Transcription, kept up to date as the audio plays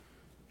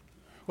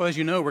Well, as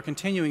you know, we're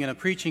continuing in a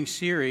preaching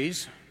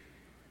series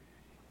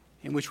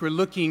in which we're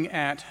looking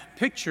at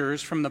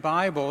pictures from the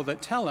Bible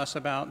that tell us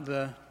about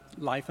the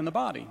life in the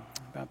body,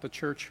 about the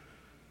church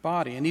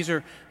body. And these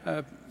are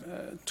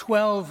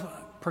 12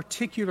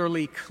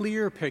 particularly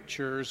clear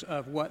pictures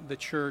of what the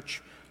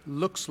church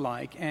looks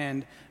like.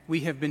 And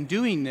we have been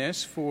doing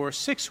this for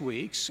 6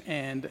 weeks,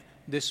 and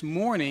this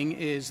morning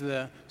is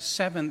the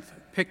 7th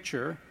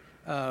picture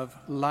of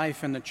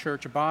life in the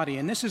church body.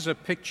 And this is a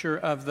picture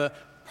of the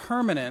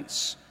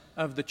permanence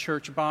of the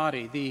church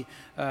body, the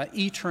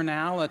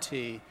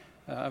eternality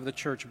of the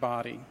church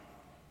body.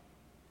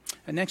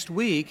 Next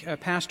week,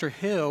 Pastor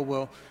Hill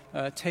will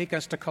take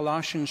us to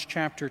Colossians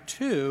chapter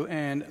 2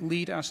 and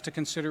lead us to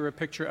consider a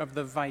picture of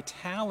the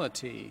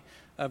vitality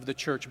of the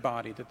church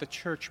body, that the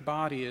church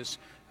body is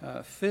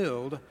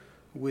filled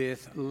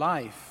with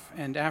life.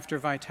 And after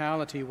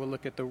vitality, we'll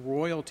look at the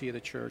royalty of the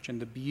church and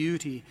the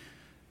beauty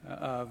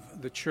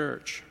of the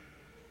church.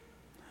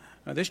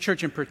 This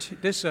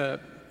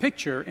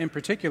picture in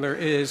particular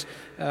is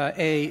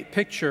a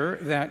picture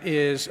that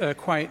is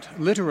quite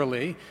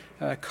literally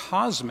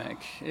cosmic.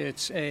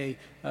 It's a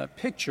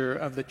picture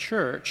of the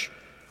church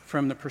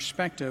from the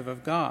perspective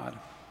of God.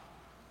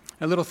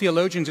 Little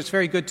theologians, it's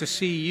very good to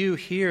see you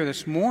here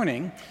this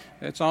morning.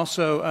 It's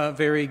also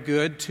very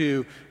good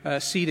to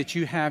see that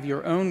you have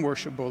your own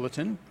worship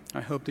bulletin.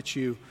 I hope that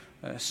you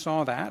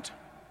saw that.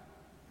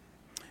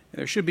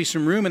 There should be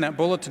some room in that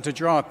bulletin to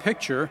draw a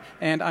picture,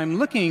 and I'm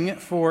looking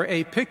for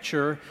a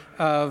picture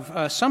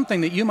of something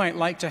that you might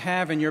like to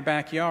have in your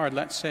backyard.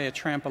 Let's say a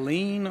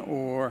trampoline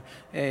or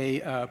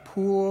a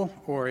pool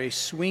or a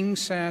swing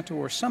set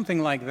or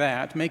something like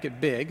that. Make it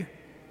big.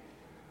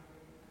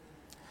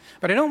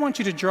 But I don't want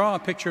you to draw a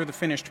picture of the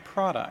finished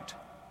product.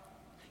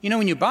 You know,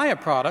 when you buy a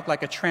product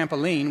like a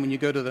trampoline, when you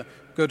go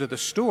to the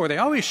store, they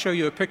always show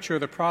you a picture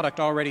of the product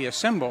already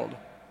assembled.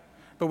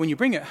 But when you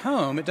bring it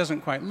home, it doesn't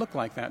quite look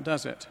like that,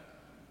 does it?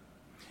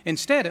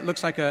 Instead, it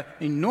looks like an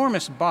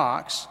enormous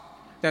box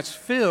that's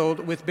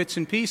filled with bits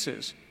and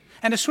pieces.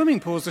 And a swimming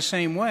pool is the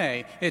same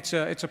way. It's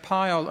a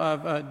pile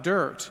of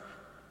dirt,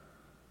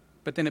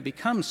 but then it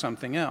becomes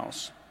something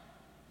else.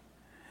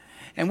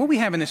 And what we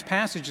have in this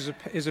passage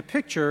is a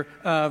picture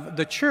of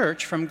the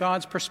church from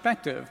God's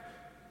perspective.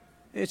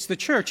 It's the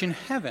church in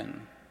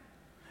heaven.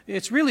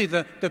 It's really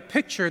the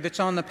picture that's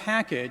on the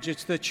package.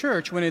 It's the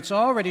church when it's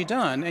already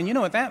done. And you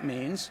know what that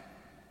means?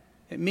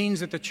 It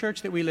means that the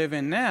church that we live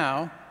in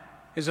now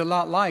is a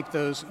lot like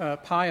those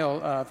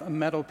pile of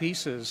metal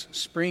pieces,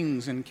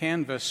 springs, and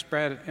canvas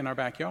spread in our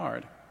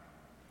backyard.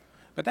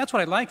 But that's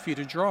what I'd like for you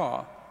to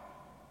draw.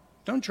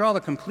 Don't draw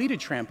the completed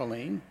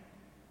trampoline.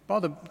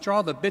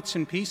 Draw the bits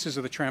and pieces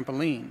of the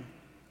trampoline.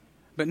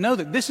 But know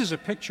that this is a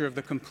picture of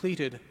the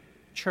completed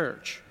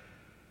church,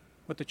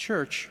 what the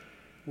church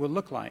will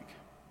look like.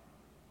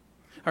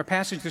 Our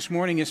passage this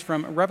morning is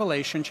from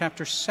Revelation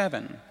chapter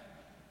 7.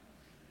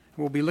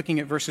 We'll be looking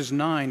at verses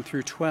 9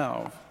 through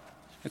 12.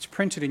 It's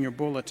printed in your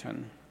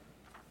bulletin.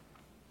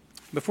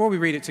 Before we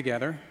read it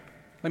together,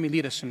 let me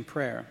lead us in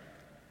prayer.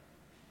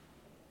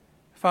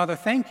 Father,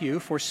 thank you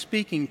for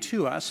speaking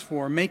to us,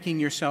 for making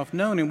yourself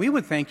known, and we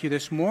would thank you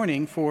this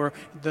morning for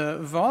the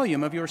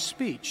volume of your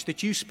speech,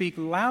 that you speak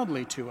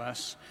loudly to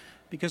us,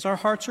 because our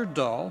hearts are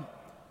dull,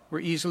 we're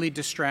easily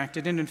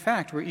distracted, and in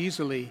fact, we're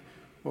easily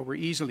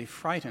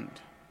frightened.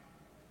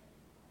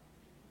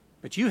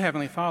 But you,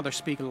 Heavenly Father,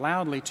 speak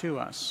loudly to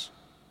us,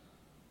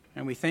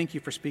 and we thank you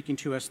for speaking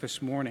to us this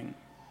morning.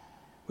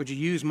 Would you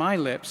use my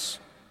lips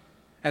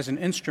as an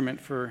instrument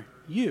for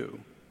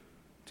you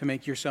to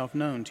make yourself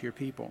known to your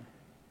people?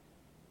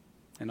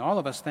 And all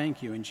of us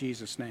thank you in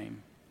Jesus'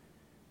 name.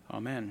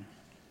 Amen.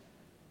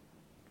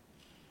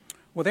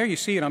 Well, there you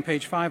see it on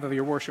page 5 of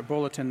your worship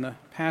bulletin, the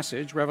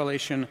passage,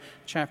 Revelation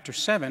chapter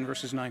 7,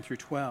 verses 9 through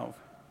 12.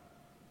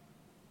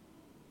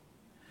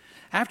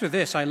 After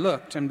this I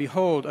looked, and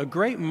behold, a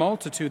great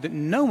multitude that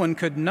no one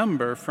could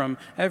number, from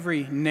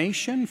every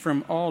nation,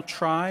 from all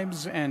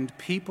tribes and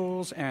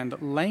peoples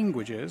and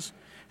languages,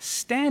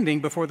 standing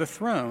before the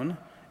throne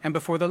and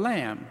before the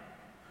Lamb,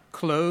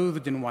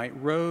 clothed in white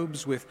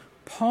robes, with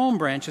palm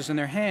branches in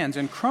their hands,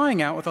 and crying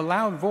out with a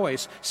loud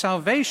voice,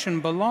 "Salvation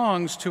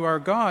belongs to our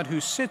God who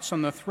sits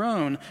on the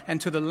throne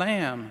and to the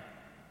Lamb."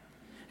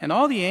 And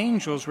all the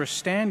angels were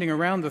standing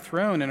around the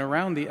throne and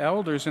around the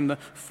elders and the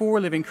 4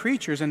 living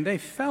creatures, and they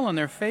fell on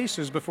their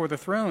faces before the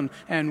throne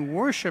and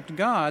worshipped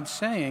God,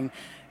 saying,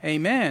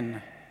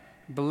 "Amen.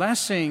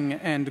 Blessing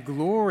and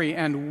glory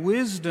and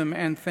wisdom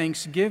and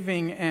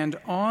thanksgiving and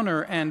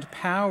honor and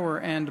power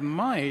and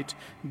might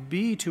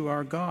be to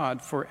our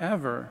God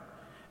forever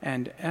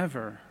and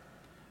ever.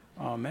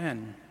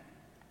 Amen."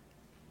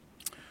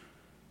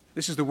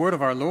 This is the word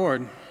of our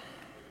Lord.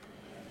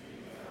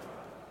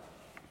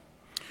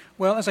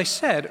 Well, as I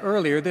said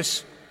earlier,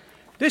 this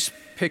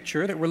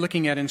picture that we're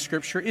looking at in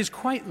Scripture is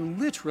quite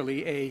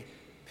literally a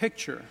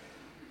picture.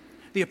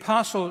 The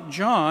Apostle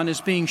John is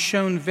being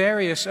shown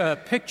various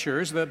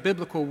pictures. The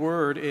biblical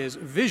word is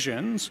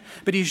visions,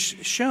 but he's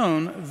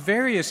shown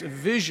various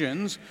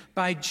visions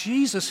by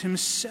Jesus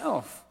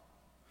himself.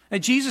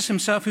 Jesus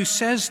himself, who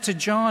says to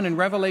John in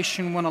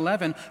Revelation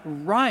 1:11,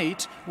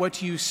 write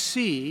what you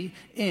see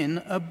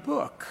in a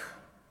book.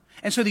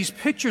 And so these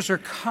pictures are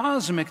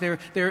cosmic,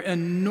 they're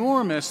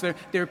enormous,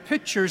 they're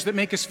pictures that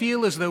make us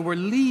feel as though we're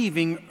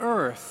leaving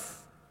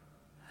earth.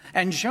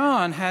 And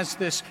John has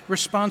this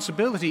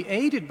responsibility,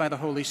 aided by the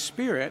Holy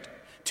Spirit,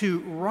 to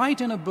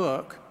write in a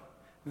book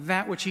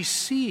that which he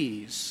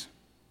sees.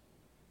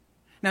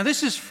 Now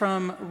this is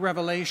from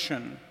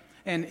Revelation.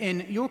 And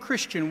in your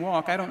Christian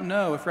walk, I don't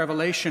know if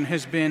Revelation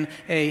has been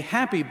a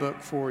happy book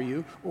for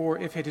you or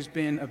if it has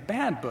been a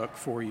bad book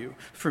for you.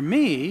 For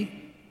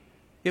me,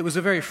 it was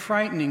a very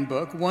frightening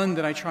book, one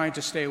that I tried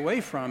to stay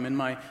away from in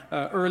my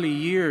early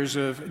years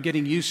of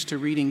getting used to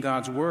reading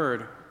God's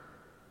Word.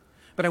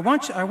 But I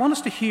want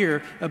us to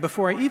hear,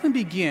 before I even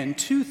begin,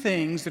 two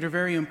things that are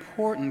very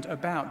important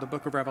about the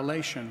book of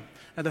Revelation.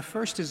 The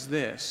first is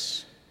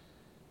this.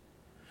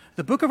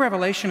 The book of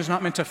Revelation is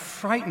not meant to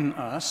frighten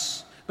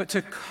us, but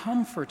to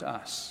comfort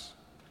us.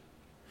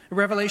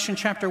 Revelation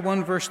chapter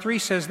 1, verse 3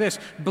 says this,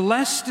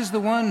 blessed is the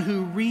one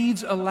who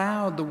reads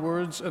aloud the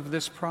words of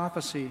this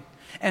prophecy,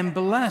 and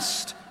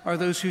blessed are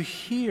those who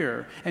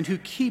hear and who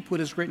keep what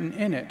is written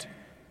in it,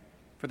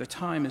 for the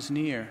time is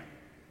near.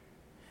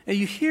 And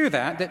you hear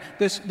that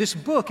this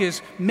book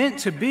is meant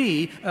to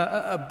be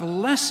a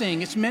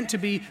blessing. It's meant to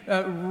be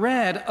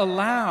read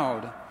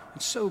aloud.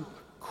 It's so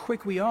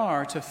quick we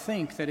are to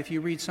think that if you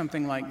read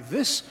something like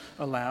this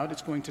aloud,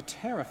 it's going to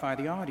terrify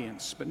the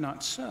audience, but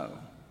not so.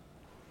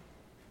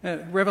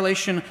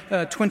 Revelation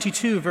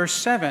 22, verse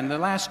 7, the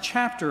last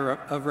chapter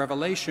of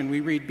Revelation,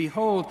 we read,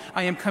 behold,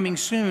 I am coming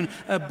soon.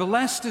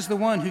 Blessed is the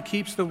one who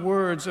keeps the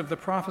words of the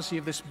prophecy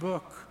of this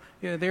book.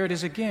 Yeah, there it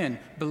is again.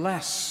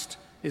 Blessed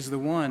is the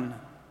one.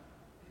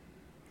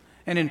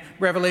 And in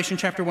Revelation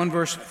chapter 1,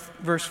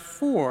 verse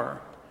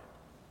 4,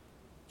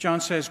 John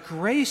says,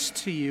 grace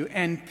to you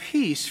and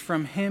peace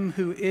from him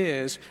who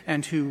is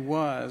and who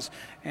was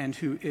and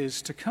who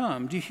is to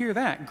come. Do you hear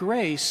that?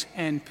 Grace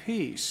and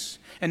peace.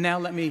 And now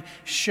let me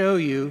show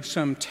you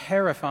some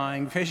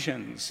terrifying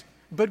visions,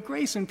 but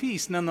grace and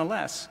peace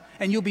nonetheless,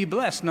 and you'll be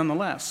blessed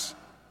nonetheless.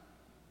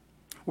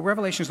 Well,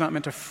 Revelation is not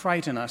meant to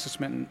frighten us, it's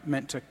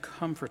meant to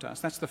comfort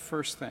us. That's the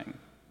first thing.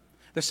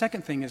 The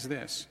second thing is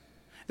this,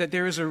 that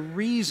there is a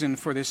reason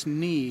for this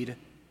need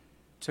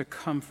to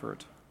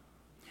comfort.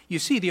 You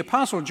see, the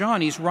Apostle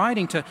John, he's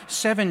writing to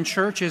 7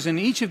 churches, and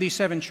each of these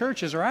 7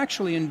 churches are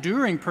actually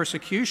enduring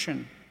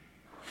persecution.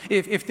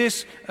 If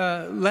this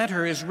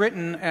letter is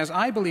written, as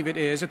I believe it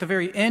is, at the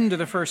very end of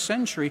the first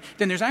century,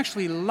 then there's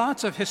actually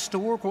lots of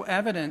historical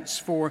evidence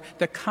for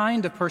the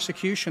kind of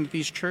persecution that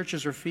these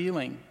churches are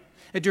feeling.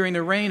 During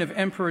the reign of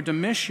Emperor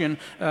Domitian,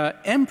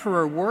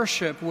 emperor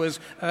worship was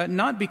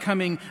not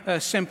becoming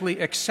simply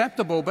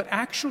acceptable, but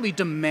actually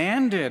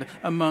demanded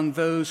among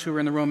those who were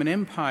in the Roman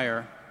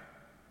Empire.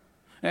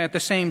 At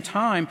the same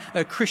time,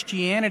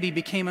 Christianity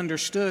became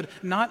understood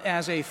not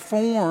as a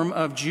form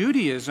of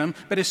Judaism,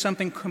 but as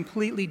something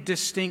completely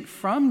distinct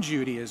from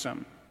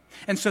Judaism.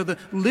 And so the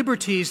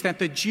liberties that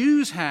the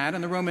Jews had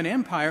in the Roman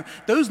Empire,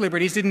 those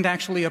liberties didn't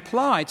actually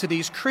apply to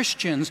these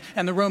Christians,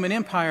 and the Roman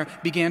Empire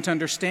began to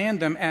understand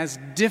them as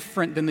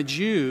different than the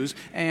Jews.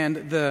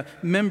 And the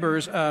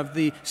members of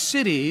the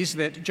cities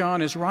that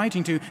John is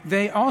writing to,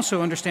 they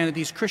also understand that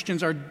these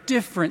Christians are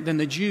different than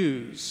the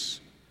Jews.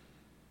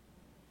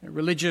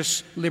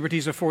 Religious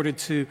liberties afforded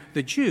to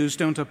the Jews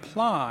don't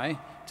apply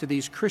to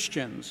these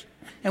Christians.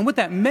 And what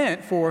that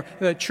meant for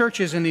the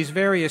churches in these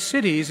various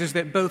cities is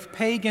that both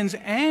pagans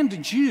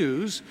and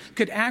Jews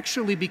could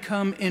actually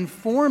become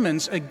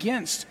informants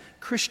against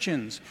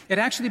Christians. It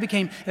actually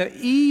became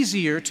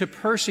easier to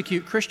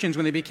persecute Christians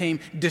when they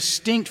became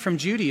distinct from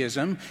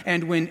Judaism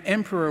and when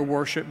emperor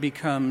worship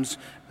becomes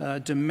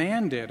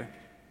demanded.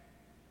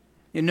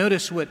 You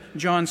notice what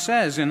John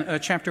says in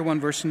chapter 1,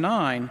 verse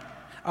 9.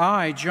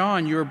 I,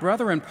 John, your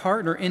brother and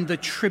partner in the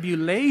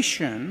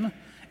tribulation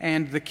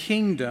and the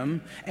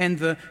kingdom and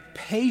the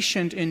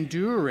patient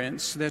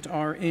endurance that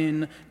are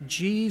in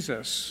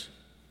Jesus.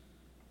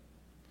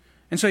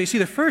 And so you see,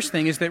 the first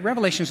thing is that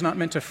Revelation is not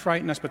meant to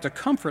frighten us, but to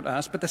comfort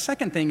us. But the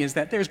second thing is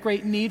that there's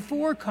great need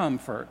for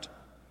comfort.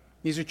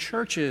 These are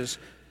churches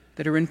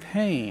that are in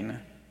pain.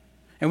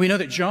 And we know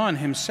that John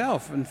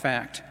himself, in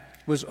fact,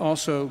 was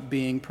also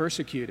being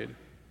persecuted.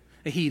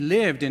 He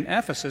lived in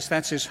Ephesus,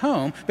 that's his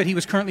home, but he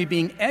was currently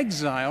being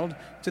exiled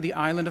to the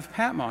island of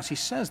Patmos. He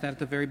says that at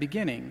the very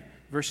beginning.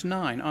 Verse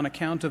 9, on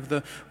account of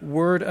the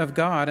word of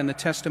God and the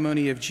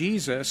testimony of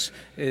Jesus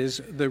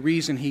is the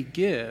reason he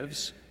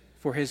gives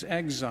for his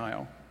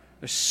exile.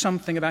 There's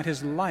something about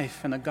his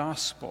life and the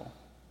gospel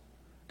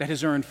that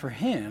has earned for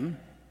him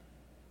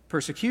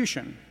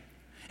persecution.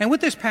 And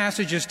what this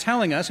passage is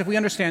telling us, if we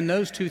understand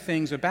those two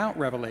things about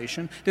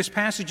Revelation, this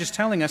passage is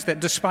telling us that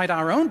despite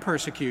our own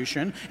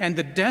persecution and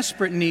the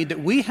desperate need that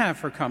we have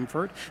for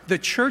comfort, the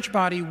church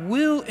body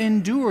will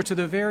endure to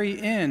the very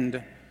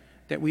end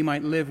that we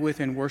might live with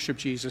and worship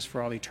Jesus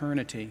for all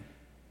eternity.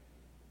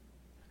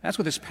 That's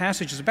what this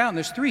passage is about. And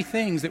there's three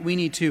things that we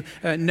need to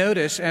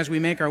notice as we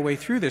make our way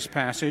through this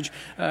passage.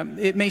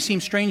 It may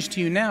seem strange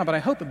to you now, but I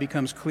hope it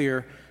becomes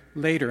clear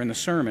later in the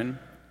sermon.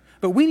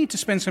 But we need to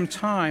spend some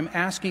time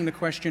asking the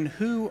question,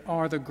 who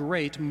are the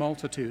great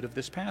multitude of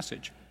this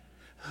passage?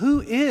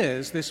 Who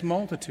is this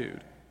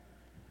multitude?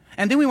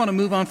 And then we want to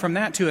move on from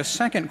that to a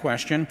second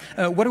question.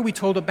 What are we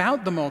told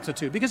about the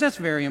multitude? Because that's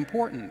very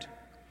important.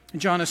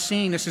 John is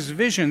seeing this as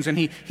visions, and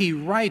he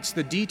writes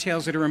the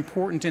details that are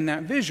important in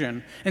that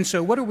vision. And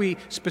so what are we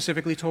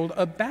specifically told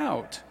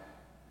about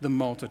the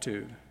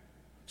multitude?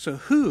 So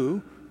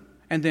who,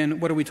 and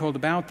then what are we told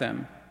about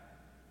them?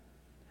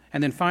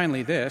 And then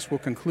finally we'll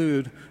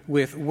conclude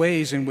with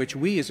ways in which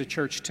we as a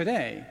church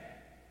today,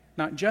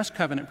 not just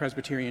Covenant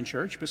Presbyterian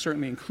Church, but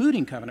certainly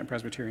including Covenant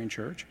Presbyterian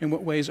Church, in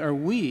what ways are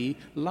we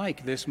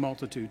like this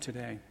multitude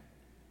today?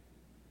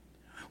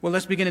 Well,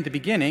 let's begin at the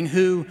beginning.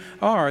 Who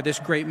are this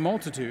great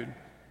multitude?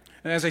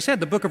 As I said,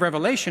 the book of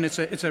Revelation, it's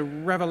a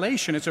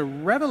revelation. It's a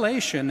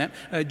revelation that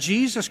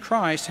Jesus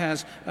Christ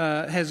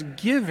has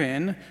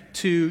given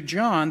to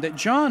John, that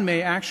John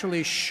may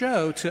actually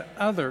show to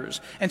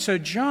others. And so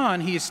John,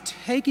 he is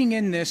taking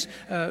in this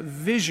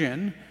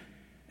vision,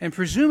 and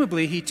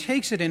presumably he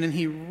takes it in and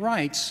he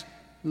writes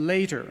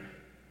later.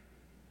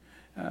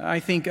 I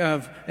think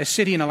of a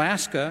city in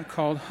Alaska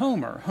called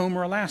Homer,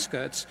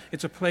 Alaska.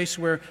 It's a place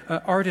where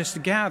artists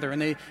gather,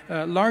 and they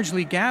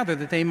largely gather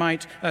that they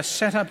might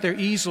set up their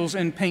easels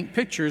and paint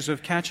pictures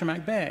of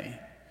Kachemak Bay.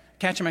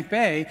 Kachemak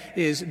Bay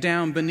is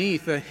down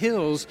beneath the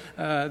hills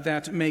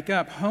that make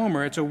up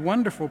Homer. It's a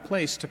wonderful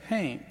place to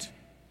paint.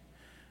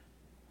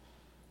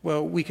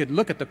 Well, we could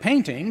look at the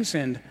paintings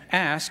and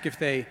ask if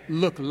they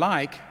look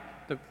like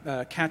the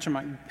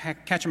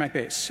Kachemak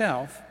Bay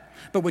itself.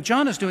 But what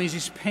John is doing is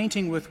he's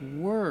painting with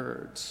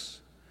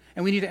words.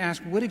 And we need to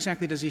ask, what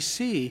exactly does he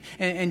see?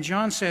 And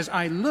John says,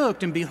 I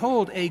looked, and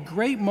behold, a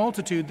great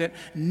multitude that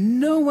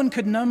no one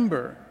could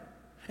number.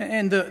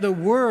 And the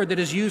word that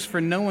is used for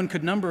no one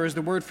could number is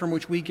the word from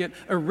which we get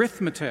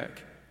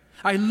arithmetic.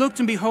 I looked,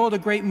 and behold, a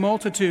great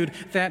multitude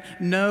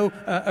that no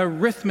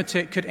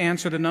arithmetic could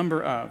answer the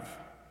number of.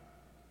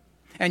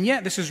 And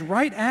yet, this is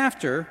right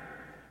after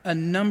a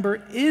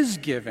number is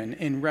given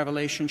in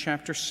Revelation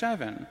chapter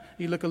 7.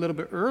 You look a little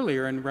bit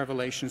earlier in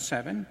Revelation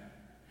 7,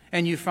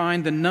 and you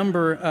find the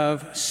number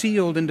of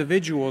sealed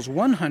individuals,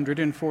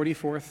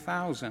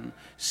 144,000,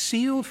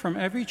 sealed from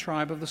every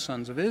tribe of the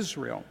sons of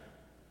Israel.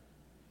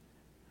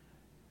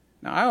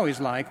 Now, I always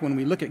like, when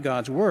we look at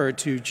God's Word,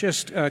 to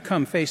just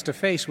come face to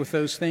face with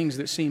those things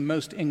that seem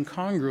most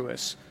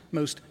incongruous,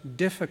 most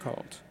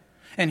difficult.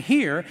 And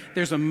here,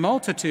 there's a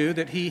multitude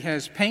that he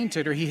has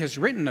painted or he has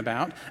written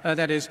about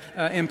that is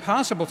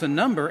impossible to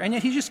number, and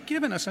yet he's just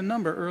given us a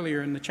number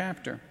earlier in the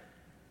chapter.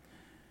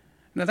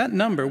 Now, that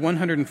number,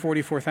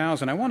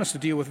 144,000, I want us to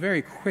deal with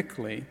very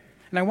quickly,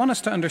 and I want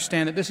us to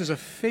understand that this is a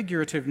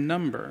figurative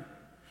number.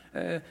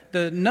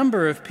 The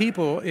number of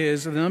people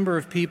is the number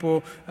of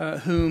people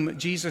whom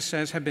Jesus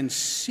says have been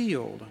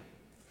sealed.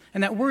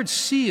 And that word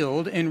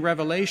sealed in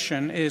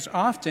Revelation is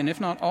often,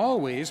 if not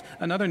always,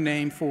 another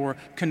name for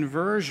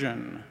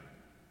conversion.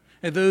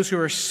 Those who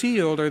are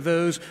sealed are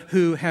those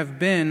who have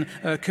been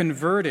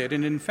converted.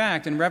 And in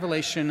fact, in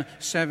Revelation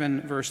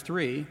 7, verse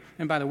 3,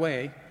 and by the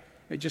way,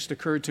 it just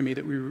occurred to me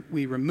that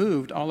we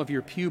removed all of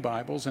your pew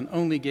Bibles and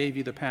only gave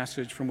you the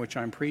passage from which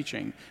I'm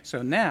preaching.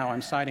 So now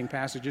I'm citing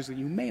passages that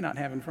you may not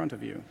have in front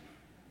of you.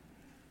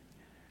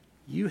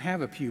 You have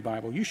a pew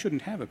Bible. You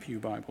shouldn't have a pew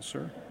Bible,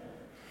 sir.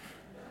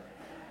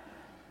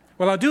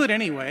 Well, I'll do it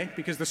anyway,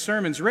 because the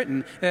sermon's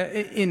written.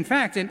 In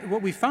fact,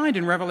 what we find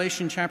in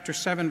Revelation chapter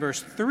 7,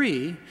 verse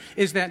 3,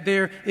 is that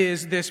there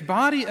is this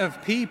body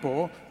of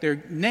people,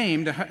 they're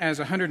named as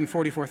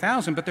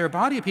 144,000, but they're a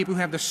body of people who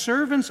have the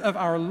servants of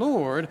our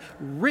Lord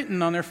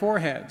written on their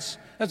foreheads.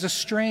 That's a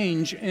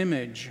strange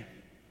image.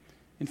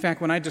 In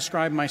fact, when I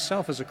describe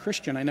myself as a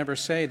Christian, I never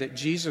say that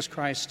Jesus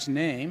Christ's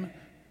name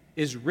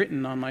is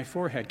written on my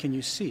forehead. Can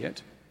you see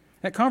it?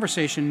 That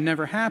conversation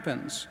never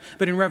happens.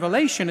 But in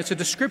Revelation, it's a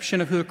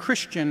description of who a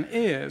Christian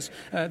is.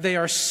 They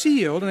are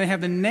sealed, and they have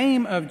the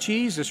name of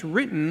Jesus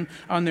written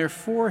on their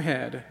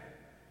forehead.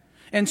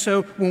 And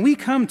so when we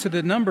come to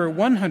the number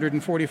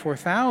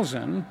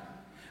 144,000,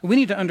 we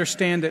need to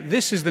understand that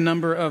this is the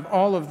number of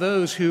all of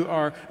those who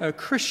are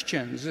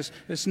Christians.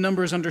 This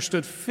number is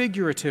understood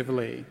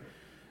figuratively.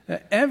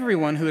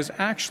 Everyone who is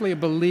actually a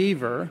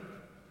believer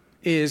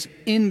is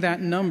in that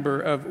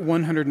number of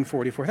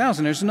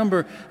 144,000. There's a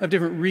number of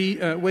different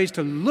ways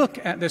to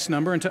look at this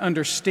number and to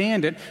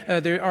understand it.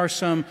 There are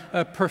some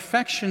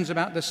perfections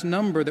about this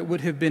number that would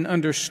have been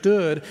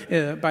understood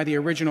by the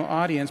original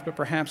audience, but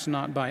perhaps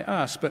not by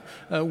us. But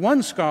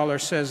one scholar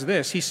says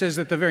this. He says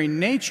that the very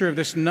nature of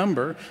this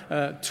number,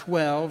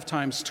 12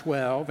 times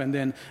 12, and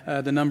then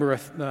the number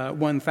of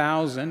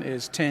 1,000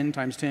 is 10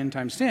 times 10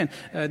 times 10.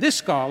 This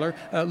scholar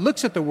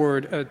looks at the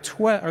word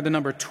or the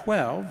number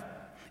 12,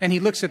 And he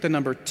looks at the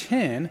number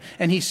 10,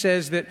 and he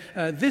says that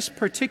this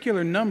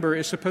particular number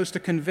is supposed to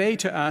convey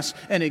to us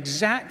an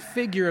exact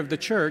figure of the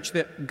church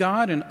that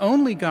God and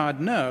only God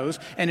knows,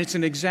 and it's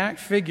an exact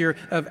figure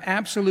of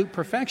absolute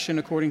perfection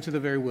according to the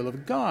very will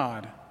of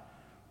God.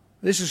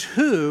 This is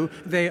who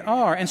they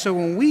are. And so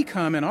when we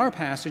come in our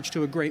passage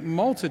to a great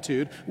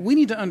multitude, we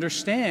need to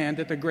understand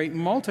that the great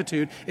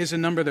multitude is a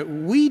number that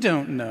we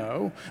don't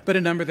know, but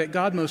a number that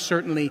God most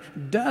certainly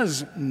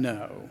does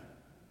know.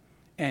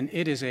 And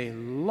it is a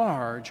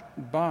large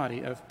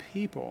body of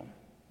people.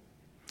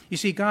 You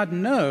see, God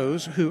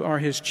knows who are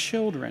his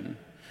children.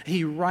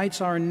 He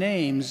writes our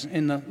names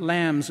in the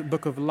Lamb's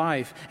book of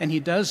life, and he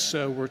does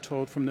so, we're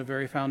told, from the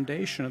very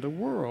foundation of the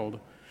world.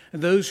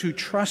 Those who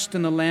trust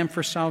in the Lamb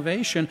for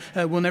salvation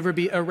will never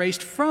be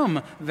erased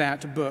from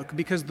that book,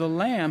 because the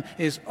Lamb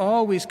is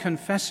always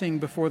confessing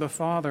before the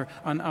Father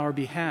on our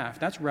behalf.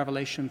 That's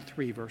Revelation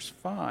 3, verse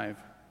 5.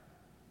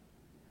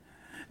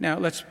 Now,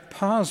 let's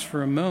pause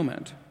for a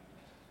moment.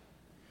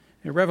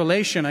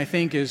 Revelation, I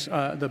think,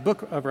 the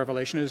book of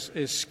Revelation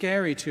is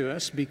scary to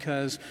us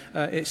because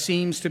it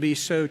seems to be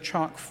so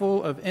chock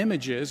full of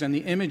images, and the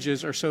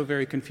images are so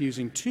very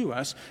confusing to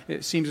us.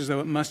 It seems as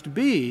though it must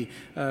be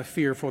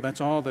fearful. That's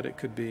all that it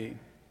could be.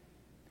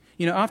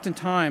 You know,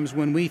 oftentimes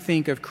when we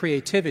think of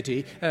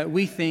creativity,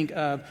 we think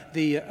of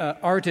the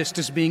artist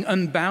as being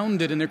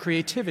unbounded in their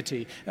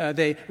creativity.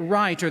 They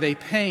write or they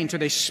paint or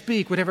they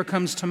speak, whatever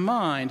comes to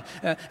mind.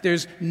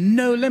 There's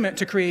no limit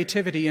to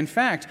creativity. In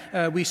fact,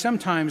 we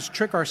sometimes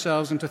trick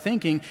ourselves into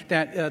thinking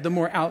that the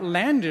more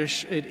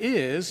outlandish it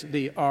is,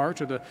 the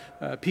art or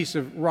the piece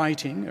of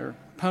writing or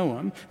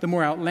poem, the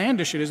more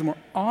outlandish it is, the more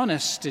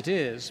honest it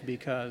is,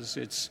 because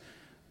it's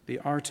the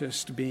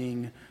artist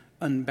being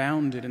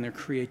unbounded in their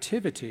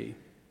creativity.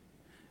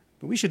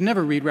 But we should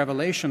never read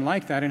Revelation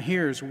like that, and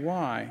here's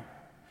why.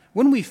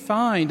 When we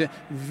find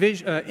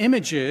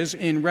images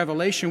in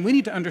Revelation, we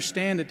need to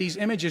understand that these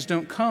images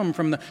don't come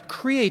from the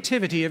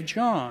creativity of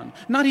John,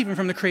 not even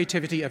from the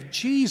creativity of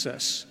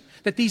Jesus.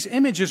 That these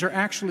images are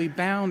actually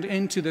bound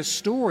into the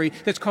story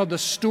that's called the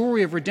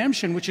story of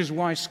redemption, which is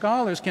why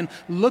scholars can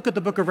look at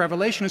the book of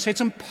Revelation and say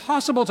it's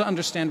impossible to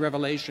understand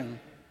Revelation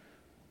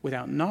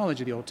without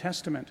knowledge of the Old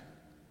Testament.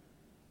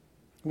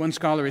 One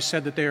scholar has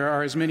said that there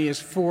are as many as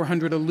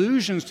 400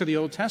 allusions to the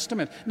Old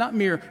Testament, not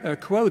mere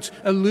quotes,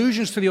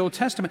 allusions to the Old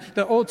Testament.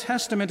 The Old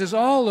Testament is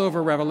all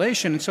over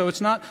Revelation, and so it's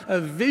not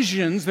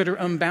visions that are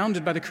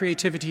unbounded by the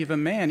creativity of a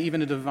man,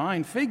 even a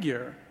divine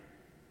figure.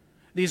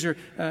 These are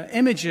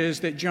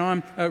images that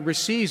John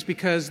receives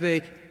because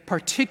they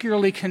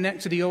particularly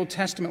connect to the Old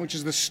Testament, which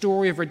is the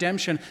story of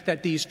redemption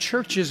that these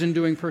churches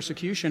enduring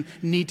persecution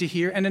need to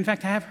hear, and in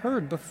fact have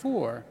heard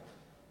before.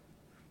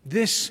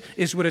 This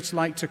is what it's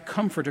like to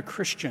comfort a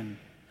Christian,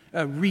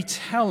 a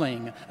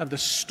retelling of the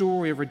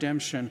story of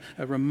redemption,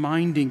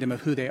 reminding them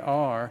of who they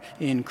are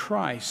in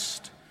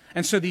Christ.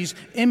 And so these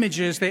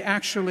images, they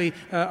actually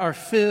are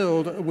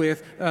filled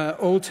with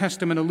Old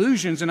Testament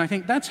allusions, and I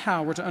think that's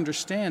how we're to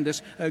understand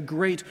this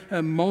great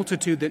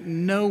multitude that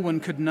no one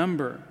could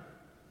number.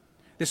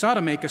 This ought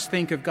to make us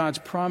think of God's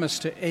promise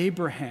to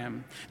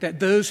Abraham, that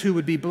those who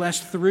would be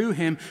blessed through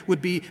him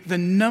would be the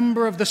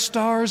number of the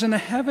stars in the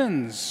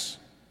heavens.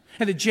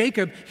 And that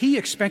Jacob, he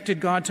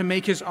expected God to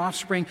make his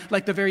offspring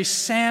like the very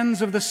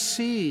sands of the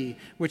sea,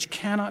 which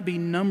cannot be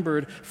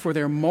numbered for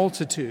their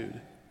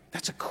multitude.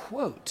 That's a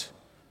quote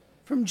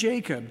from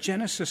Jacob,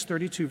 Genesis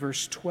 32,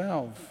 verse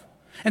 12.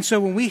 And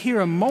so when we hear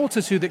a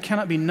multitude that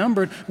cannot be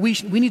numbered, we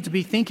need to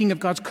be thinking of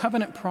God's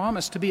covenant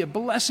promise to be a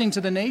blessing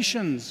to the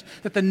nations,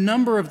 that the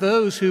number of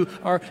those who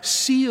are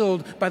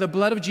sealed by the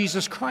blood of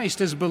Jesus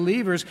Christ as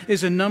believers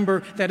is a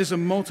number that is a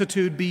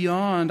multitude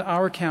beyond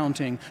our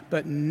counting,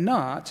 but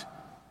not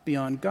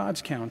beyond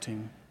God's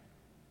counting.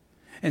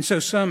 And so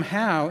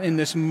somehow in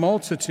this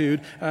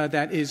multitude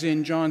that is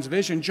in John's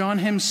vision, John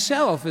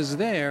himself is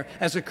there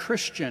as a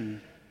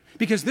Christian.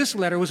 Because this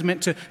letter was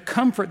meant to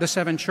comfort the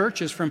 7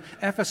 churches from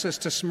Ephesus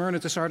to Smyrna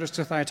to Sardis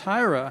to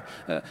Thyatira.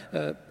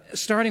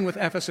 Starting with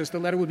Ephesus, the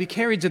letter would be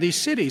carried to these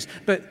cities,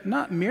 but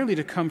not merely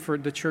to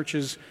comfort the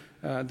churches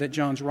that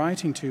John's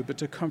writing to, but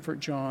to comfort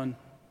John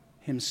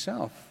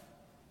himself,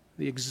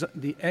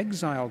 the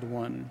exiled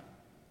one.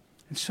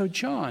 And so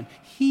John,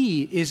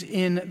 he is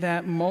in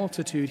that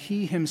multitude,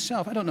 he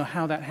himself. I don't know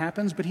how that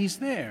happens, but he's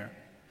there.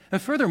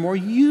 And furthermore,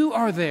 you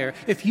are there.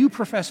 If you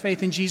profess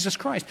faith in Jesus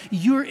Christ,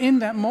 you're in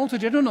that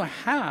multitude. I don't know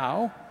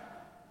how,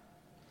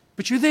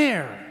 but you're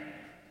there.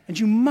 And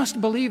you must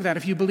believe that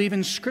if you believe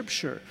in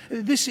Scripture.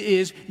 This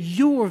is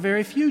your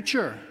very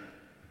future.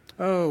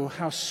 Oh,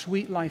 how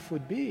sweet life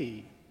would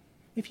be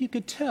if you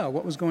could tell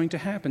what was going to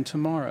happen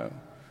tomorrow,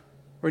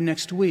 or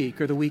next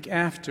week, or the week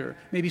after.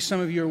 Maybe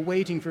some of you are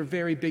waiting for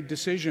very big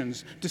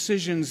decisions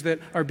that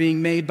are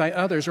being made by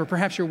others, or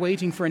perhaps you're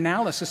waiting for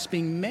analysis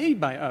being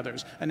made by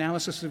others,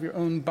 analysis of your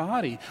own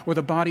body, or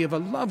the body of a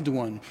loved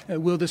one.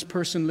 Will this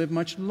person live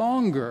much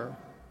longer?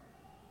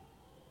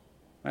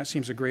 That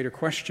seems a greater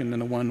question than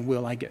the one,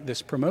 will I get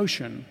this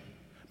promotion?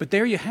 But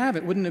there you have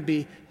it. Wouldn't it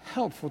be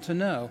helpful to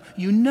know?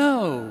 You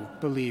know,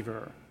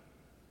 believer,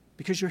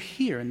 because you're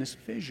here in this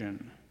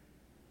vision.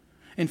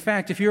 In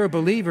fact, if you're a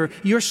believer,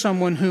 you're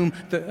someone whom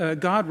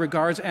God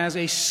regards as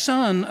a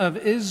son of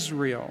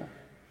Israel.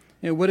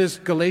 What does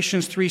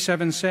Galatians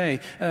 3:7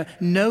 say?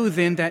 Know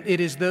then that it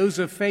is those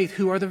of faith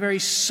who are the very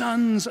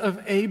sons of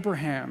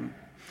Abraham.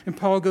 And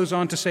Paul goes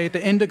on to say at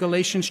the end of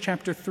Galatians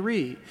chapter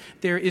 3,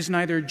 there is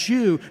neither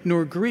Jew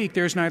nor Greek,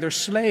 there is neither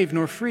slave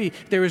nor free,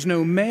 there is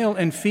no male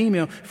and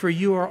female, for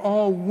you are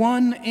all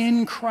one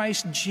in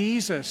Christ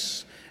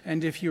Jesus.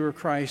 And if you are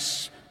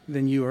Christ,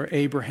 then you are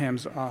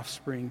Abraham's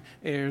offspring,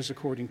 heirs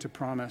according to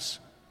promise.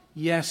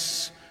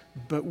 Yes,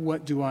 but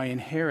what do I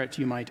inherit,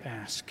 you might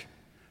ask?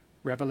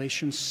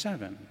 Revelation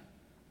 7,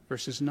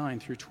 verses 9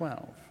 through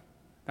 12.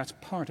 That's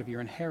part of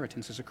your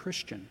inheritance as a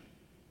Christian.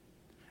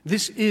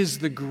 This is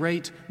the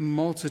great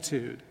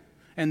multitude,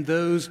 and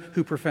those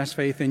who profess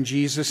faith in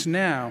Jesus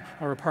now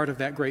are a part of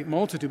that great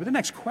multitude. But the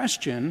next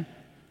question,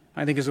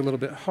 I think, is a little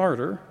bit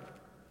harder.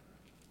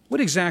 What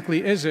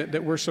exactly is it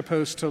that we're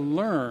supposed to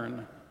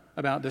learn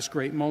about this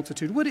great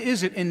multitude? What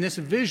is it in this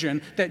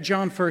vision that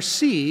John first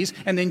sees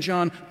and then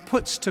John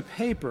puts to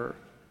paper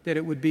that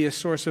it would be a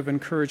source of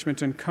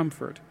encouragement and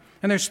comfort?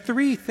 And there's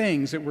three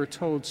things that we're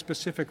told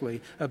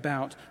specifically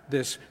about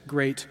this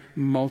great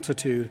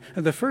multitude.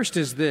 The first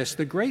is this: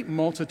 the great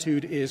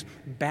multitude is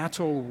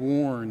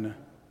battle-worn.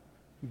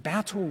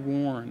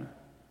 Battle-worn.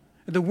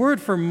 The word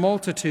for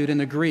multitude in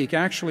the Greek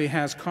actually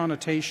has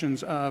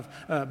connotations of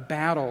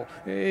battle.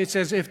 It's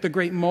as if the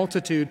great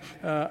multitude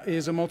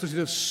is a multitude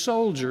of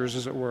soldiers,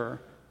 as it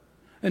were.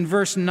 In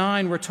verse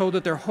 9, we're told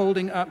that they're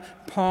holding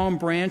up palm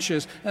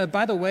branches.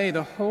 By the way,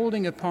 the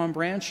holding of palm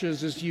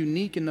branches is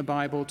unique in the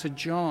Bible to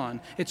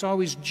John. It's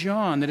always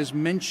John that is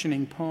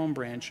mentioning palm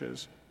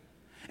branches.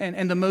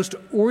 And the most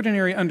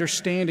ordinary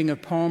understanding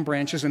of palm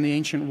branches in the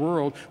ancient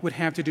world would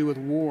have to do with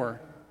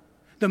war.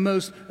 The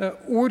most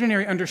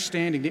ordinary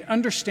understanding, the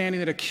understanding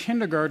that a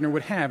kindergartner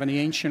would have in the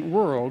ancient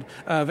world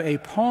of a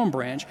palm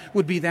branch,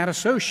 would be that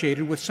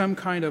associated with some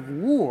kind of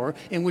war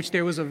in which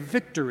there was a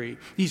victory.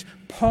 These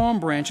palm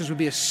branches would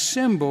be a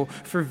symbol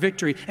for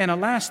victory. And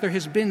alas, there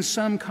has been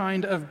some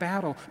kind of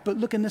battle. But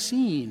look in the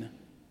scene.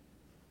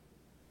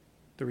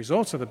 The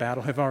results of the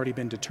battle have already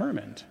been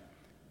determined,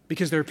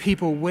 because there are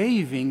people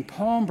waving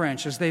palm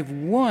branches. They've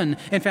won.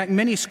 In fact,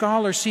 many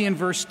scholars see in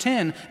verse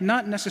 10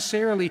 not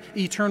necessarily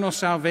eternal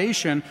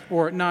salvation,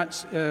 or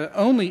not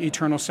only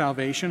eternal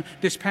salvation.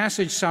 This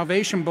passage,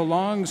 salvation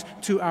belongs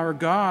to our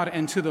God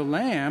and to the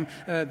Lamb.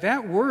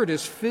 That word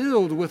is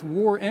filled with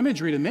war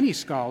imagery to many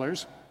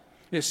scholars.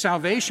 If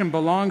salvation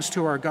belongs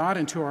to our God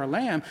and to our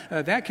Lamb,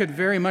 that could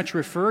very much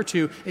refer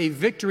to a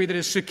victory that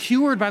is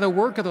secured by the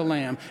work of the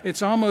Lamb.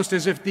 It's almost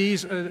as if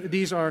these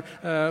are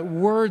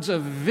words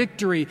of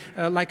victory,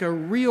 like a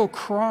real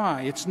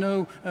cry. It's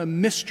no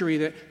mystery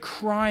that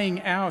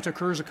crying out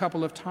occurs a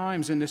couple of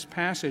times in this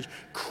passage.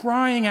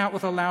 Crying out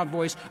with a loud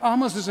voice,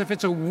 almost as if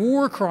it's a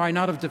war cry,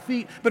 not of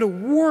defeat, but a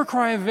war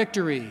cry of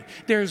victory.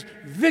 There's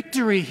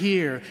victory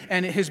here,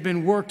 and it has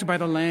been worked by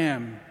the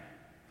Lamb.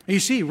 You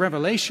see,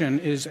 Revelation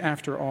is,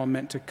 after all,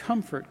 meant to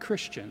comfort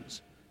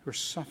Christians who are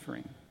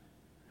suffering.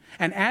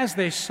 And as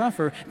they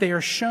suffer, they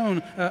are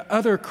shown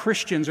other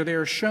Christians, or they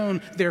are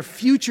shown their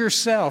future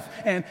self.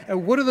 And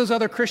what are those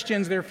other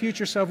Christians, their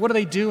future self? What are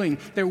they doing?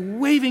 They're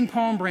waving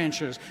palm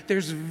branches.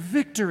 There's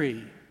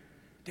victory.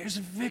 There's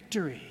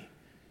victory.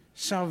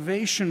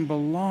 Salvation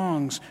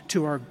belongs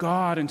to our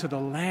God and to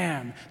the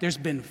Lamb. There's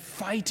been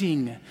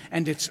fighting,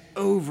 and it's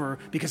over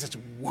because it's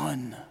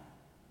won.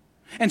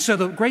 And so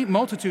the great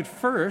multitude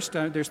first,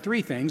 there's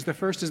three things. The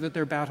first is that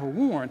they're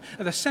battle-worn.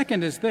 The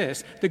second is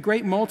this: the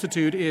great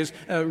multitude is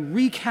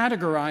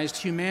recategorized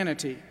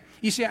humanity.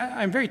 You see,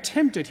 I'm very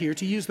tempted here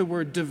to use the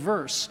word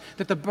diverse,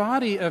 that the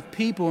body of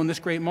people in this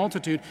great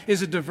multitude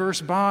is a diverse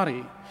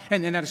body.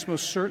 And that is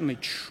most certainly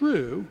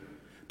true,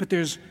 but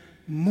there's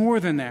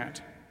more than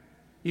that.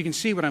 You can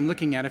see what I'm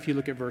looking at if you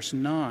look at verse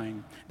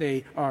 9.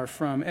 They are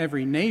from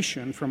every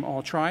nation, from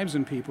all tribes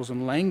and peoples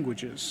and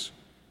languages.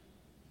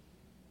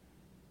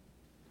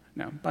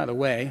 Now, by the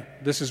way,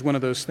 this is one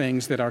of those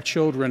things that our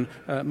children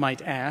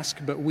might ask,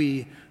 but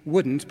we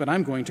wouldn't. But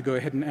I'm going to go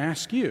ahead and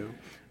ask you.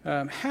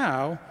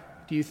 How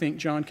do you think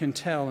John can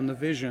tell in the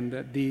vision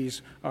that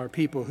these are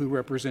people who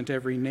represent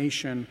every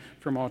nation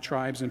from all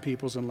tribes and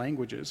peoples and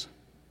languages?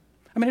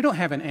 I mean, I don't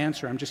have an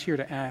answer. I'm just here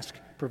to ask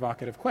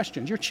provocative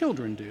questions. Your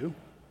children do.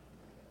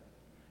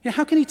 Yeah,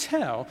 how can he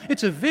tell?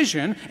 It's a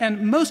vision,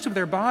 and most of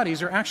their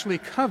bodies are actually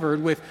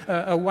covered with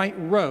a white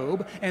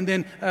robe, and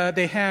then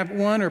they have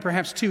one or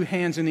perhaps two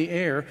hands in the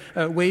air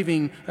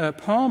waving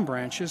palm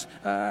branches.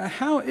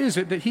 How is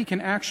it that he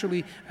can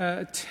actually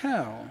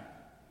tell?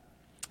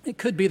 It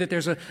could be that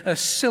there's a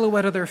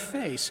silhouette of their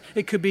face.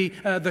 It could be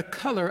the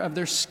color of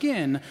their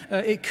skin.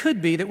 It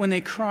could be that when they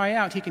cry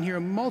out, he can hear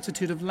a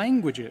multitude of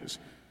languages.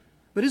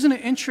 But isn't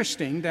it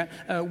interesting that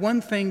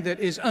one thing that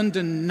is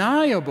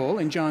undeniable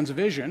in John's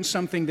vision,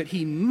 something that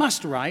he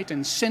must write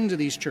and send to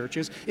these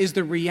churches, is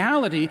the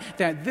reality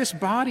that this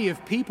body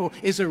of people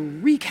is a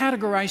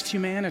recategorized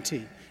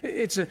humanity.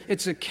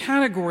 It's a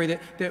category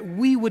that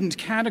we wouldn't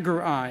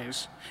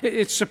categorize.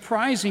 It's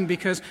surprising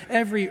because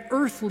every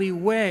earthly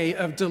way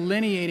of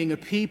delineating a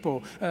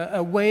people,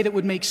 a way that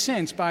would make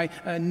sense by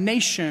a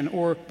nation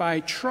or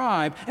by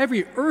tribe,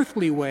 every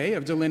earthly way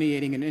of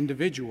delineating an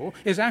individual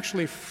is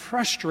actually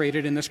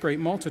frustrated in this great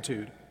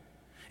multitude.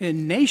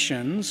 And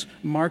nations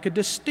mark a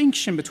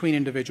distinction between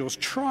individuals.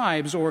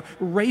 Tribes or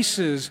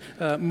races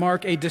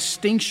mark a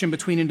distinction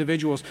between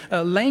individuals.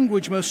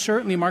 Language most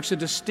certainly marks a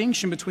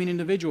distinction between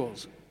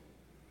individuals.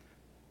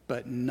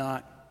 But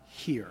not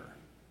here.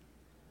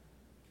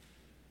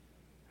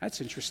 That's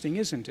interesting,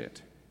 isn't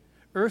it?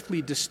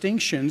 Earthly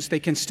distinctions, they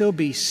can still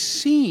be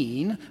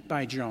seen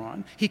by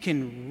John. He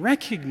can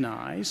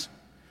recognize,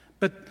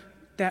 but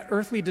that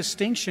earthly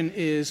distinction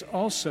is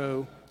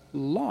also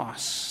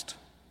lost.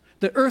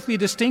 The earthly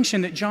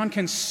distinction that John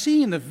can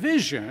see in the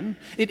vision,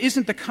 it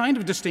isn't the kind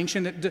of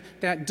distinction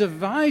that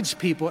divides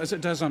people as it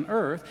does on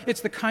earth.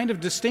 It's the kind of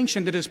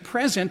distinction that is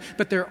present,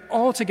 but they're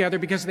all together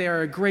because they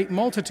are a great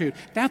multitude.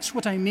 That's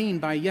what I mean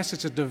by, yes,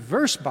 it's a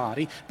diverse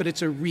body, but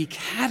it's a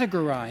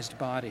recategorized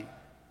body.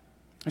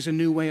 There's a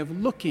new way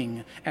of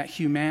looking at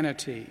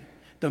humanity.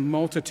 The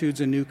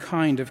multitude's a new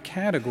kind of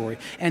category.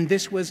 And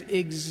this was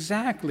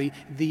exactly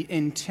the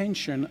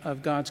intention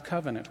of God's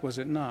covenant, was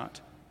it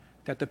not?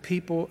 That the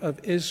people of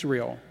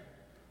Israel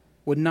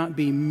would not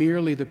be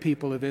merely the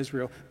people of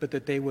Israel, but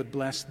that they would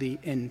bless the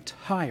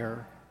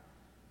entire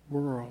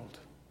world.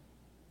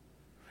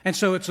 And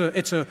so it's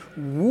a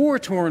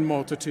war-torn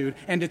multitude,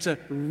 and it's a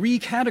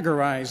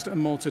recategorized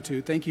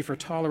multitude. Thank you for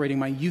tolerating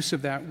my use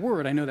of that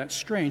word. I know that's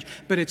strange,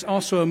 but it's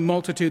also a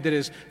multitude that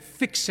is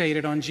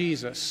fixated on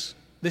Jesus.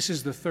 This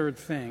is the third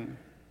thing.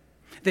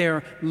 They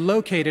are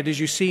located, as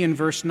you see in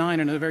verse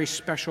 9, in a very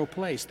special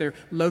place. They're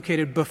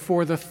located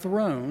before the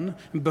throne,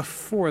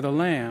 before the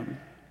Lamb.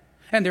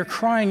 And they're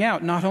crying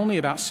out not only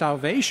about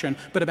salvation,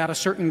 but about a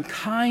certain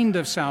kind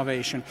of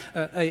salvation,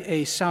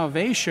 a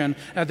salvation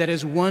that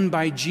is won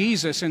by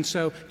Jesus. And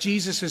so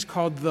Jesus is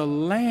called the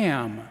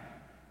Lamb,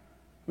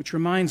 which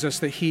reminds us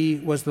that he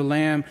was the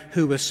Lamb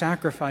who was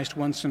sacrificed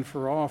once and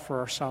for all for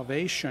our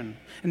salvation.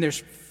 And they're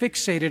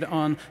fixated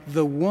on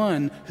the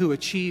one who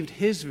achieved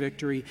his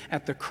victory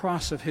at the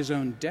cross of his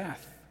own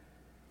death.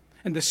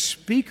 And the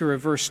speaker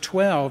of verse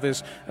 12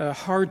 is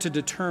hard to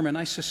determine.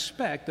 I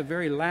suspect the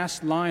very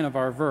last line of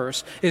our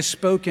verse is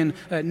spoken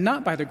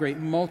not by the great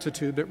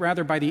multitude, but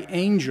rather by the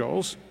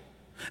angels.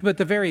 But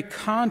the very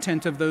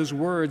content of those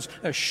words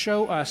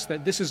show us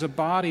that this is a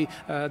body,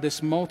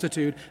 this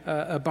multitude,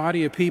 a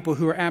body of people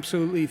who are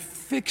absolutely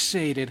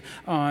fixated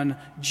on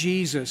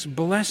Jesus,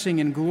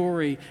 blessing and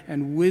glory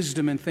and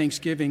wisdom and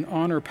thanksgiving,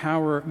 honor,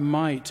 power,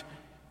 might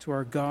to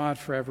our God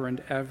forever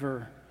and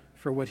ever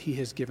for what he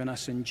has given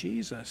us in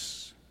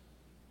Jesus.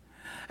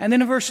 And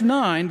then in verse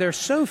 9, they're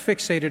so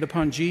fixated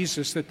upon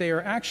Jesus that they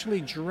are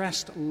actually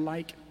dressed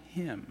like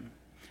him.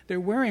 They're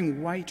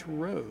wearing white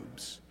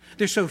robes.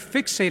 They're so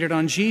fixated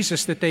on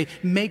Jesus that they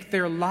make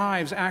their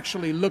lives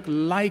actually look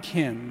like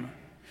him.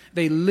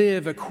 They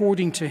live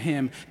according to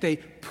him. They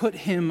put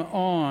him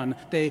on.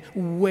 They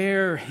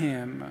wear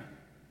him.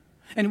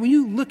 And when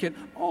you look at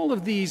all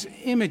of these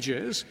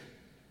images,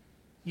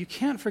 you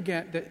can't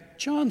forget that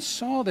John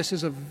saw this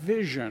as a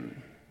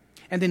vision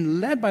and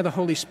then led by the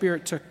Holy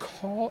Spirit to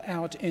call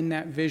out in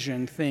that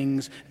vision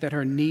things that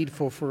are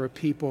needful for a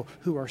people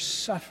who are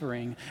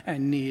suffering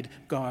and need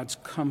God's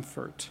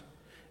comfort.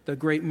 The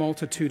great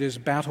multitude is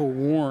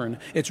battle-worn,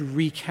 it's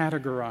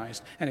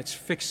recategorized, and it's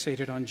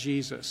fixated on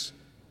Jesus.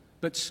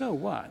 But so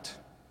what?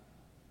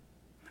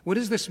 What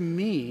does this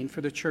mean for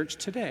the church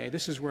today?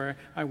 This is where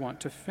I want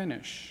to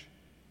finish.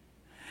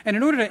 And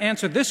in order to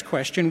answer this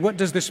question, what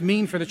does this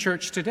mean for the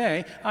church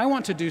today, I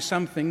want to do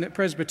something that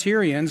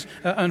Presbyterians,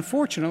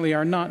 unfortunately,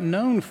 are not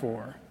known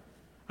for.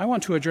 I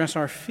want to address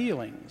our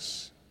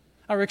feelings,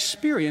 our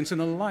experience in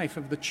the life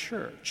of the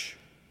church.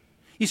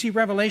 You see,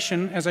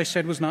 Revelation, as I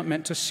said, was not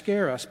meant to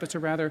scare us, but to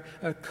rather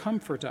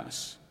comfort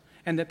us.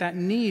 And that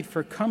need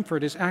for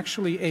comfort is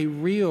actually a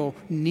real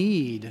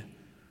need.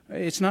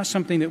 It's not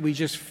something that we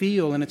just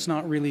feel and it's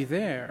not really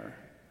there.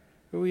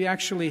 But we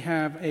actually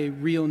have a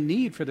real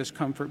need for this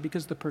comfort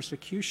because the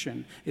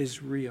persecution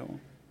is real.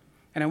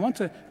 And I want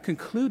to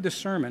conclude the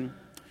sermon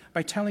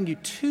by telling you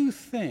two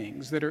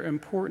things that are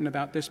important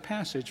about this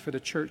passage for the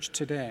church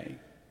today.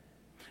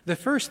 The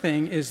first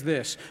thing is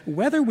this: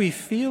 whether we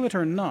feel it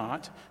or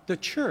not, the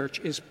church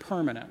is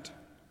permanent.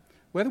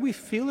 Whether we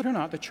feel it or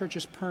not, the church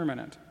is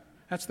permanent.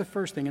 That's the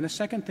first thing. And the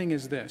second thing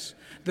is this: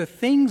 the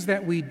things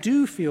that we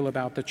do feel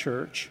about the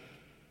church,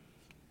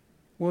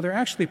 well, they're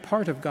actually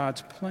part of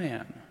God's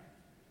plan.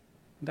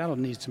 That'll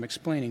need some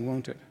explaining,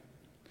 won't it?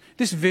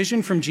 This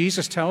vision from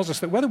Jesus tells us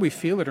that whether we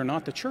feel it or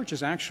not, the church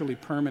is actually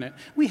permanent.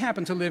 We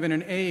happen to live in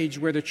an age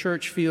where the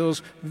church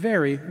feels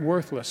very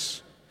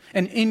worthless.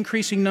 An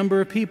increasing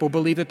number of people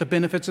believe that the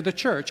benefits of the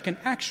church can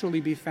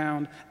actually be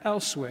found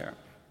elsewhere.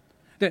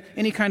 That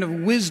any kind of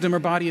wisdom or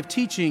body of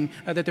teaching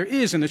that there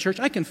is in the church,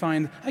 I can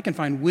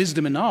find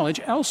wisdom and knowledge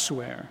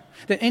elsewhere.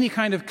 That any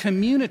kind of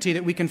community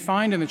that we can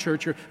find in the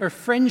church or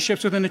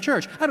friendships within the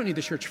church, I don't need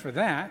the church for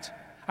that.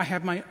 I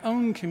have my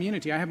own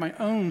community. I have my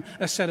own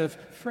set of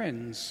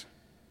friends.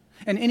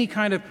 And any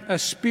kind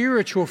of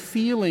spiritual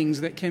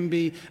feelings that can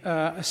be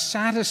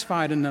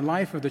satisfied in the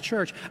life of the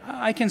church,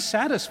 I can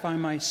satisfy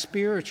my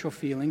spiritual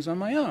feelings on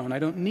my own. I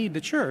don't need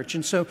the church.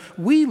 And so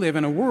we live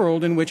in a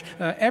world in which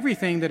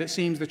everything that it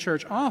seems the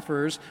church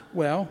offers,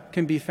 well,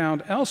 can be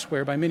found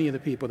elsewhere by many of the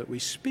people that we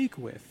speak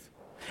with.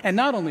 And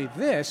not only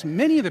this,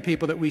 many of the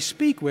people that we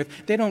speak with,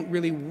 they don't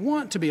really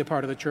want to be a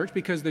part of the church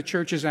because the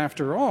church is,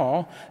 after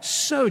all,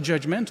 so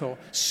judgmental,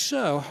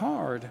 so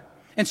hard.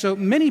 And so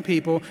many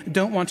people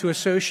don't want to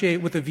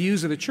associate with the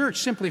views of the church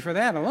simply for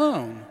that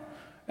alone.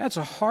 That's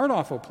a hard,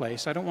 awful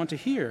place. I don't want to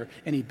hear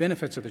any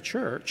benefits of the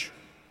church.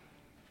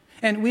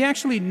 And we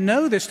actually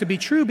know this to be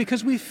true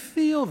because we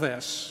feel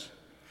this.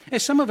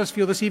 And some of us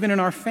feel this even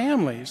in our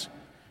families.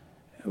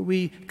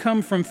 We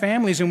come from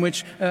families in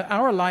which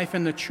our life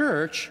in the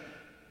church,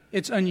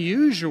 it's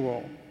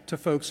unusual to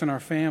folks in our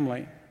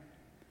family.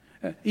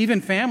 Even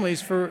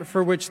families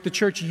for which the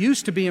church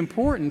used to be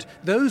important,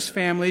 those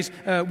families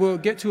will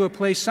get to a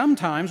place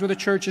sometimes where the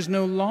church is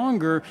no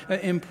longer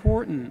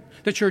important.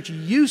 The church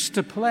used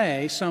to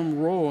play some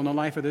role in the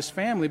life of this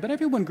family, but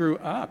everyone grew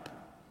up,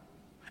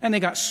 and they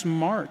got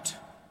smart,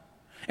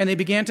 and they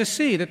began to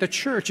see that the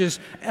church is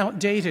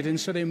outdated, and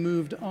so they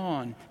moved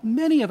on.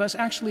 Many of us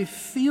actually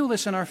feel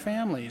this in our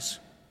families.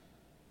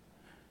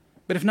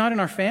 But if not in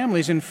our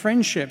families, in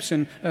friendships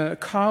and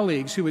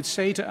colleagues who would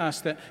say to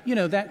us that,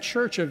 that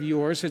church of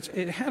yours,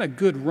 it had a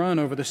good run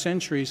over the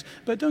centuries,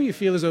 but don't you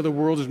feel as though the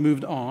world has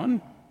moved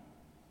on?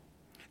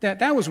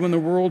 That was when the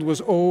world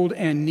was old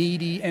and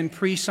needy and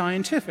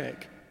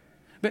pre-scientific.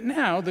 But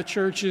now the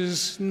church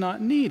is not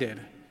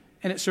needed,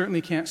 and it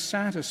certainly can't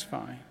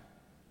satisfy.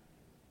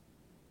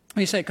 Let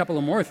me say a couple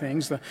of more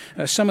things.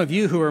 Some of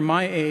you who are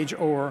my age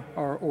or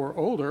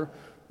older,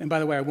 and by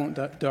the way, I won't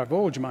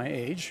divulge my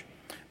age,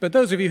 but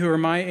those of you who are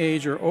my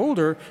age or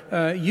older,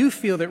 you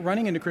feel that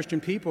running into Christian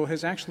people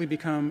has actually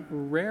become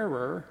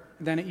rarer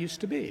than it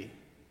used to be.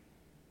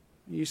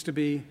 It used to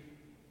be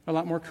a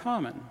lot more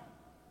common.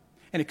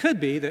 And it could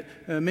be that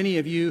many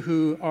of you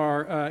who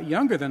are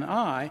younger than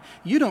I,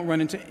 you don't run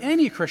into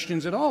any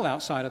Christians at all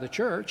outside of the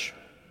church.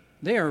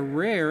 They are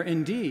rare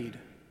indeed.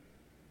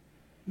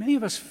 Many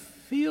of us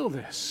feel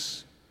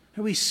this,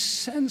 and we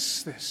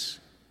sense this.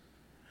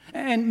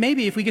 And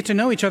maybe if we get to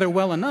know each other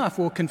well enough,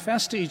 we'll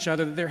confess to each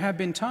other that there have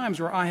been times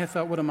where I have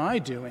felt, what am I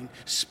doing?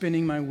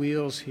 Spinning my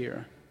wheels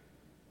here.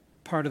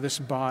 Part of this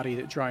body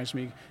that drives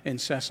me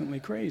incessantly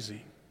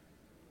crazy.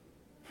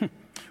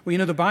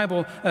 Well, the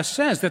Bible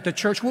says that the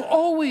church will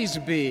always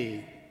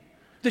be.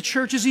 The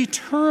church is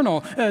eternal.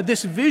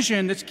 This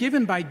vision that's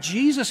given by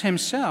Jesus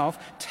himself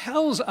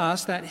tells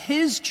us that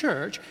his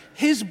church,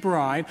 his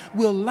bride,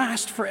 will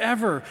last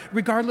forever.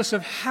 Regardless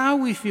of how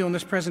we feel in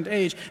this present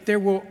age, there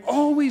will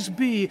always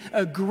be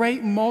a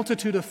great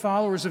multitude of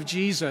followers of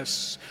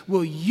Jesus.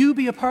 Will you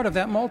be a part of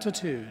that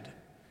multitude?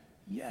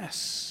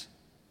 Yes.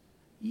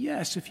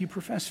 Yes, if you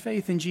profess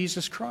faith in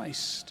Jesus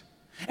Christ.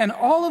 And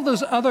all of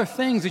those other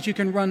things that you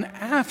can run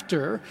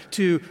after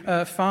to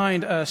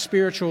find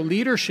spiritual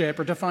leadership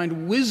or to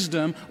find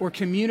wisdom or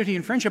community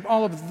and friendship,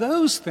 all of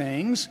those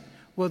things,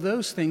 well,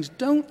 those things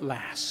don't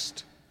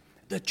last.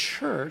 The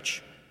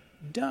church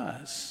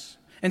does.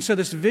 And so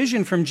this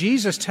vision from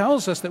Jesus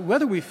tells us that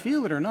whether we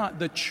feel it or not,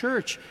 the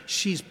church,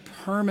 she's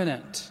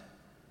permanent.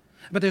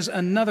 But there's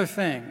another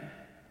thing.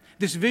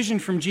 This vision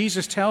from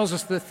Jesus tells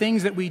us the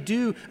things that we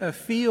do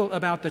feel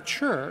about the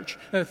church,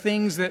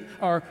 things that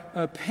are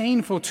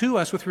painful to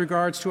us with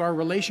regards to our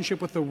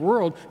relationship with the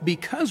world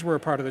because we're a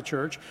part of the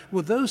church.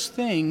 Well, those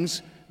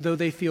things, though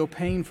they feel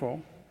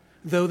painful,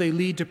 though they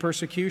lead to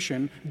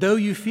persecution, though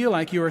you feel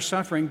like you are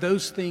suffering,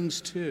 those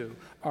things too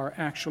are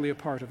actually a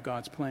part of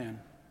God's plan.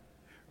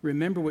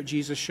 Remember what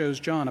Jesus shows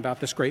John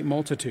about this great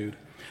multitude.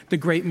 The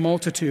great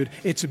multitude,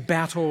 it's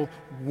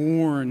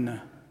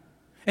battle-worn.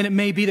 And it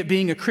may be that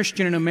being a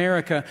Christian in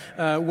America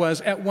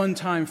was at one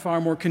time far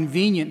more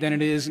convenient than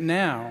it is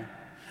now.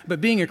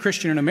 But being a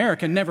Christian in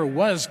America never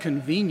was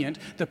convenient.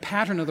 The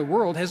pattern of the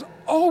world has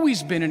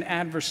always been an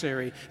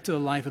adversary to the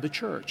life of the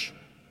church.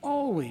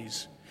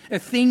 Always.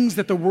 Things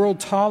that the world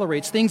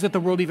tolerates, things that the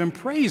world even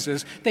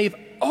praises, they've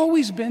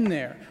always been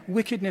there.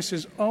 Wickedness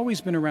has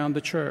always been around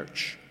the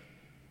church.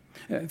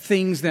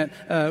 Things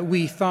that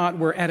we thought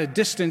were at a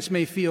distance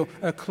may feel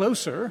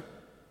closer.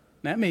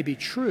 That may be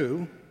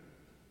true.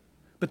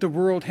 But the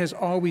world has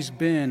always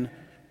been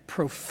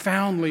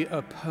profoundly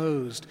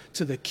opposed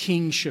to the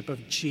kingship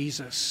of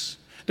Jesus.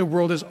 The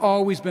world has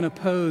always been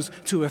opposed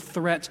to a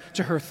threat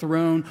to her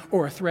throne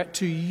or a threat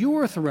to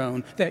your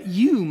throne, that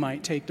you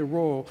might take the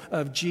role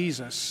of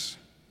Jesus.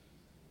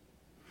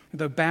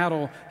 The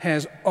battle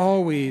has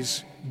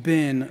always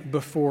been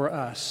before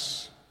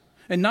us.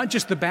 And not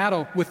just the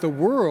battle with the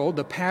world,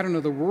 the pattern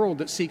of the world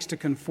that seeks to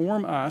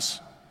conform us,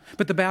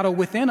 but the battle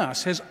within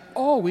us has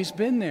always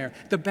been there.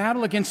 The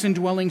battle against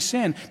indwelling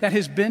sin that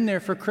has been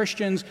there for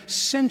Christians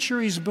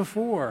centuries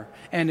before,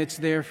 and it's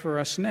there for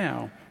us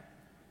now.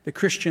 The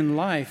Christian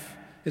life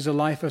is a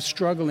life of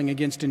struggling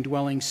against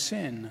indwelling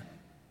sin.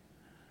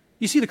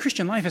 You see, the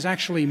Christian life is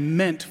actually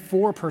meant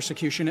for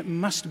persecution. It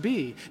must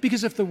be.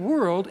 Because if the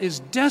world is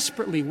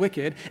desperately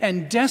wicked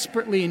and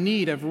desperately in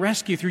need of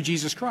rescue through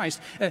Jesus Christ,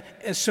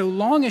 so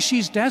long as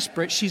she's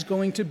desperate, she's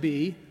going to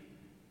be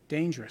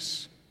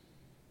dangerous.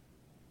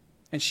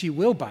 And she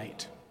will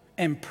bite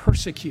and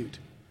persecute.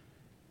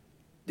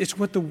 It's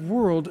what the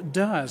world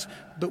does.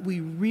 But we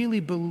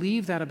really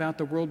believe that about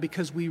the world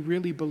because we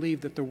really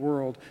believe that the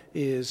world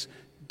is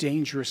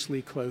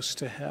dangerously close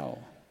to hell.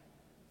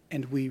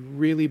 And we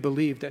really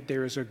believe that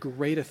there is a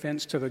great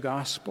offense to the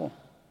gospel,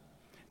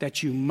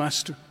 that you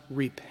must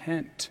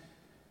repent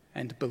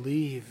and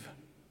believe.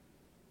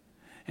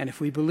 And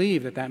if we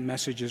believe that that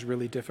message is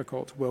really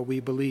difficult, well, we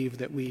believe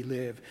that we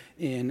live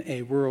in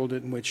a world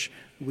in which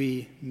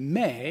we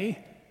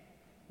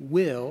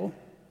will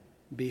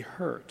be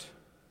hurt.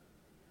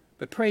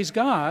 But praise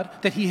God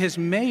that He has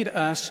made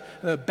us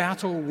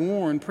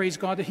battle-worn. Praise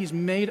God that He's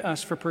made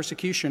us for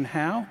persecution.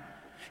 How?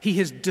 He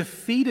has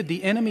defeated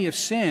the enemy of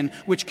sin,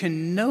 which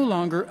can no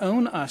longer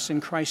own us in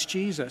Christ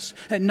Jesus.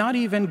 That not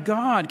even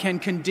God can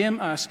condemn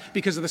us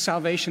because of the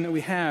salvation that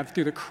we have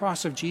through the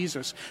cross of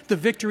Jesus. The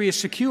victory is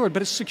secured,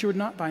 but it's secured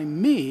not by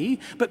me,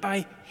 but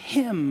by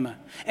Him.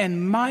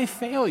 And my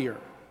failure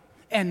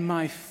and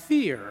my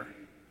fear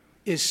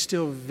is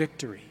still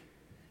victory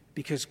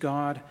because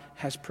God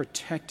has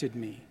protected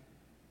me.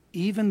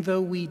 Even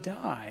though we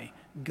die,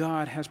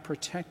 God has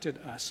protected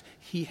us.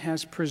 He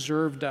has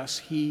preserved us.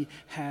 He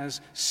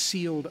has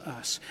sealed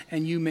us.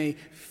 And you may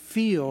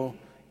feel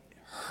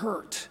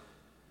hurt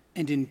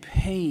and in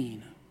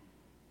pain.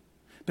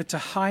 But to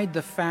hide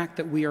the fact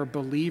that we are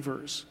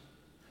believers,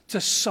 to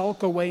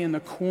sulk away in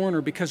the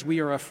corner because we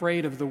are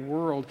afraid of the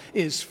world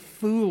is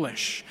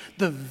foolish.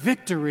 The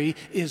victory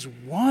is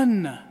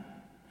won.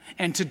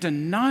 And to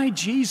deny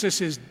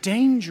Jesus is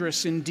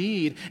dangerous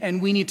indeed,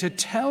 and we need to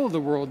tell the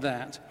world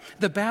that.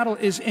 The battle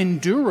is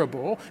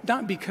endurable,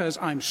 not because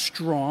I'm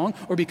strong,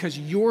 or because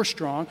you're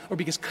strong, or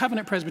because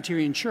Covenant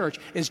Presbyterian Church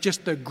is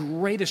just the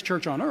greatest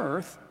church on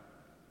earth.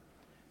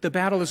 The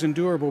battle is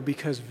endurable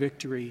because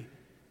victory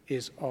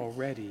is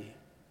already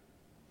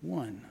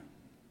won.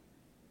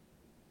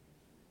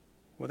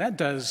 Well, that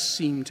does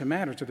seem to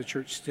matter to the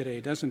church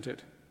today, doesn't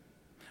it?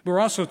 We're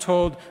also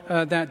told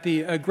that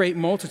the great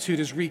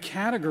multitude is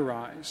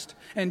recategorized.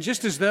 And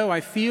just as though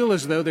I feel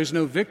as though there's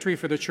no victory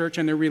for the church,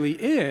 and there really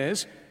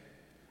is,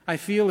 I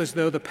feel as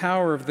though the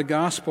power of the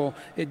gospel,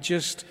 it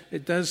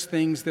does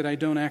things that I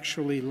don't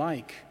actually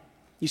like.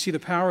 You see, the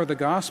power of the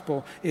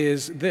gospel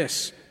is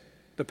this,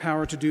 the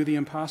power to do the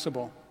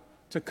impossible,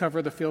 to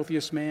cover the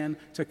filthiest man,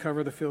 to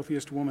cover the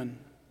filthiest woman.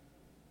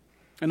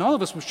 And all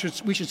of us,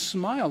 we should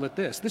smile at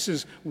this. This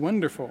is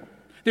wonderful.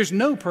 There's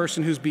no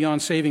person who's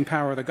beyond saving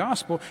power of the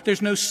gospel.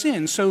 There's no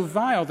sin so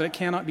vile that it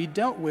cannot be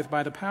dealt with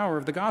by the power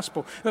of the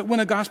gospel. But when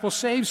the gospel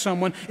saves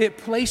someone, it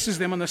places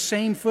them on the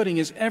same footing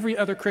as every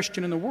other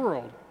Christian in the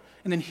world.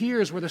 And then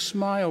here's where the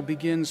smile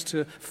begins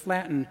to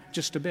flatten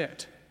just a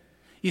bit.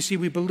 You see,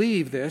 we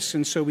believe this,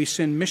 and so we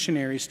send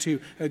missionaries to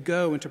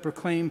go and to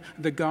proclaim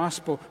the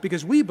gospel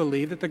because we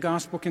believe that the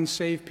gospel can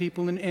save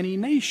people in any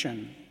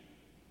nation.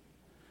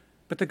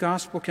 But the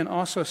gospel can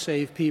also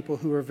save people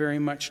who are very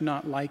much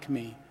not like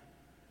me.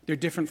 They're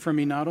different from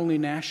me not only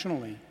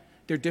nationally,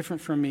 they're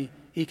different from me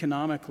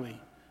economically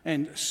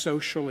and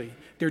socially.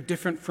 They're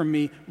different from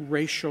me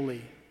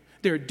racially.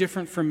 They're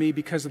different from me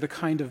because of the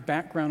kind of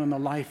background and the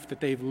life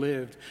that they've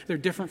lived. They're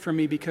different from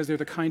me because they're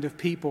the kind of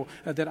people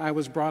that I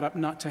was brought up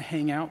not to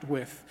hang out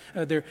with.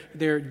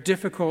 They're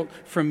difficult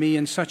from me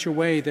in such a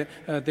way that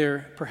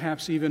they're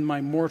perhaps even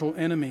my mortal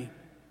enemy.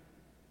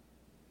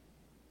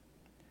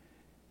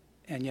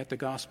 And yet the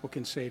gospel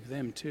can save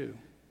them too.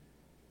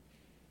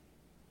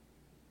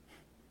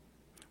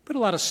 Put a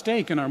lot of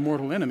stake in our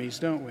mortal enemies,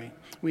 don't we?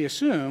 We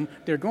assume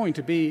they're going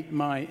to be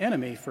my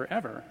enemy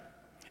forever.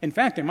 In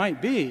fact, there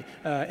might be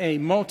a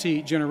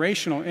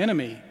multi-generational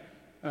enemy,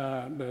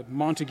 the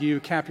Montague,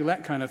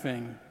 Capulet kind of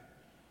thing.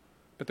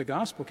 But the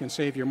gospel can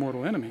save your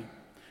mortal enemy.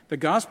 The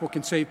gospel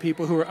can save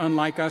people who are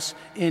unlike us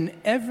in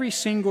every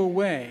single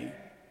way.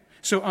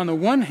 So on the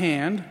one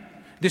hand,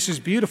 this is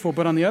beautiful,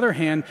 but on the other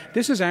hand,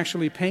 this is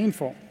actually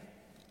painful.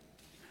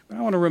 But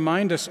I want to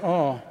remind us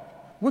all,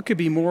 what could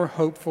be more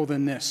hopeful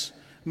than this?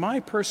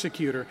 My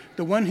persecutor,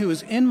 the one who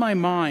is in my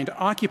mind,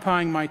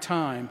 occupying my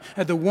time,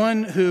 the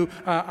one who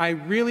I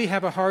really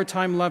have a hard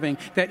time loving,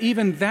 that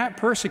even that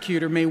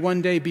persecutor may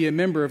one day be a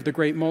member of the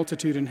great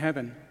multitude in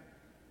heaven.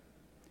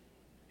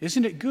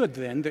 Isn't it good,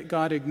 then, that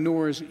God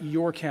ignores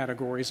your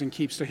categories and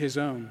keeps to His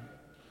own?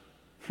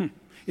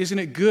 Isn't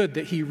it good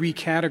that He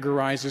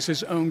recategorizes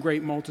His own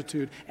great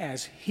multitude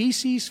as He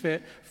sees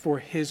fit for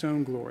His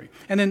own glory?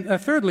 And then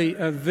thirdly,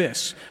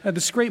 this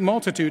great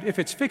multitude, if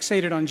it's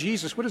fixated on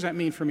Jesus, what does that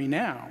mean for me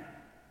now?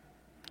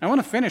 I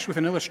want to finish with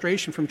an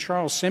illustration from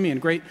Charles Simeon,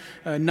 great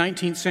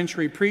 19th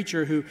century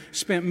preacher who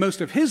spent most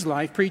of his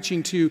life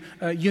preaching to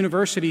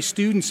university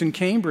students in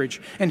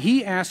Cambridge. And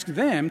he asked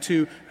them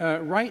to,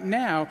 right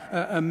now,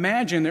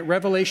 imagine that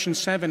Revelation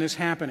 7 is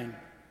happening.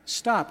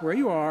 Stop where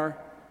you are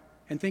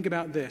and think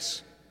about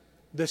this.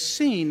 The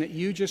scene that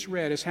you just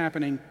read is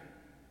happening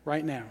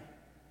right now.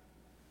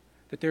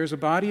 That there's a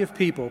body of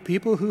people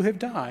who have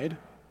died,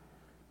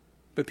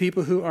 but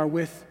people who are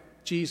with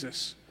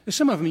Jesus.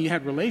 Some of them you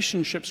had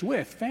relationships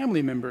with,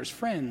 family members,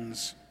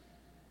 friends,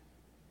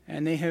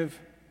 and they have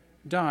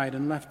died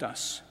and left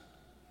us.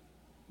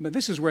 But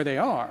this is where they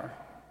are.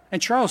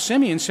 And Charles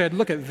Simeon said,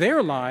 look at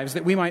their lives,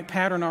 that we might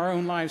pattern our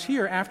own lives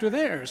here after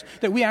theirs,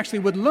 that we actually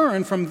would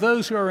learn from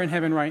those who are in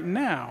heaven right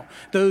now,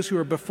 those who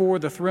are before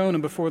the throne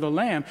and before the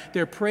Lamb.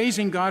 They're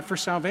praising God for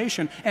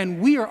salvation, and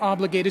we are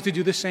obligated to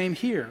do the same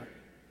here.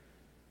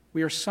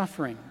 We are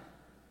suffering.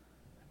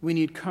 We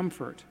need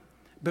comfort.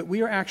 But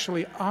we are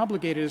actually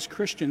obligated as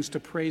Christians to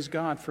praise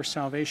God for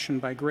salvation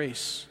by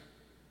grace.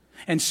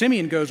 And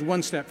Simeon goes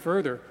one step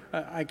further.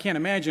 I can't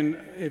imagine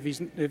if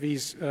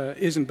he's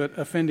isn't but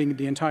offending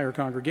the entire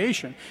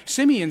congregation.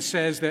 Simeon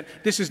says that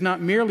this is not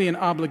merely an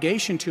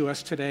obligation to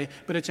us today,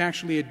 but it's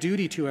actually a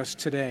duty to us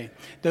today.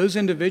 Those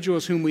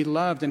individuals whom we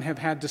loved and have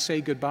had to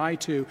say goodbye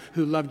to,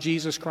 who love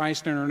Jesus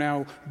Christ and are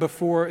now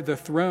before the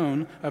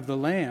throne of the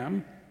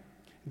Lamb,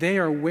 they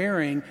are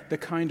wearing the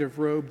kind of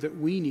robe that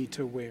we need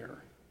to wear.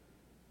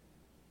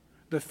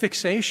 The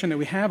fixation that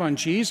we have on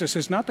Jesus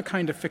is not the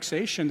kind of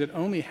fixation that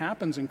only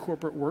happens in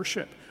corporate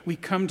worship. We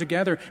come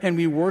together and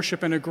we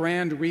worship in a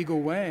grand,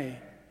 regal way.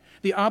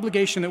 The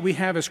obligation that we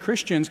have as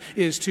Christians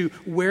is to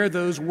wear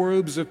those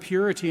robes of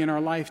purity in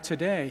our life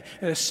today.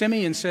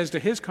 Simeon says to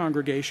his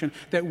congregation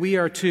that we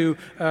are to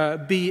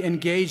be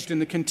engaged in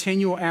the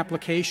continual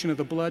application of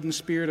the blood and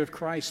spirit of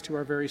Christ to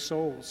our very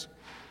souls.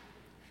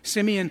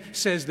 Simeon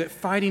says that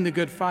fighting the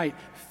good fight,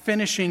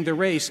 finishing the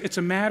race, it's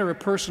a matter of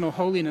personal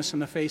holiness in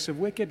the face of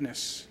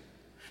wickedness.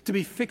 To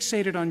be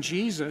fixated on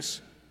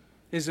Jesus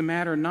is a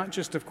matter not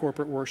just of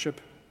corporate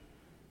worship,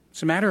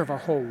 it's a matter of our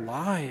whole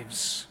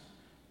lives.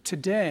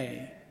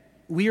 Today,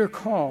 we are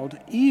called,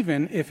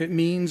 even if it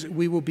means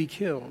we will be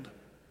killed,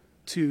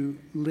 to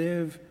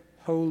live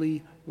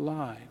holy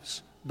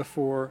lives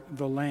before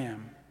the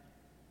Lamb.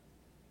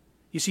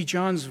 You see,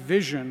 John's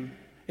vision,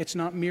 it's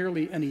not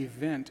merely an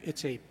event,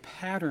 it's a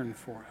pattern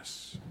for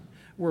us.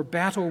 We're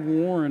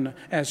battle-worn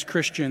as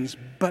Christians,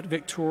 but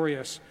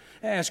victorious.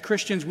 As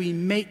Christians, we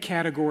make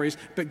categories,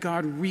 but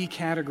God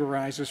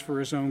recategorizes for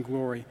his own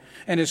glory.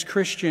 And as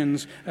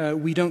Christians,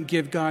 we don't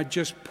give God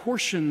just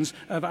portions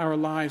of our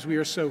lives. We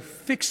are so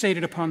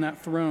fixated upon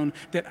that throne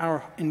that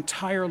our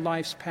entire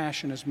life's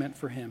passion is meant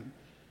for him.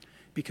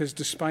 Because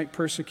despite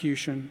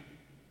persecution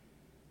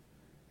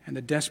and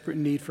the desperate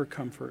need for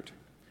comfort,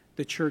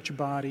 the church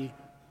body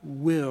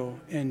will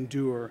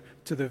endure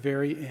to the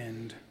very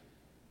end,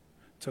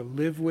 to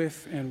live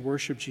with and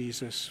worship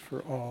Jesus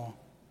for all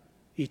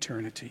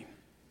eternity.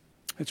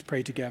 Let's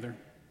pray together.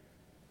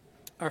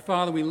 Our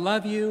Father, we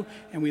love you,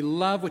 and we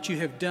love what you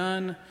have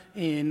done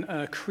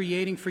in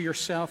creating for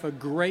yourself a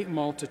great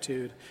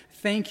multitude.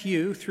 Thank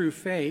you, through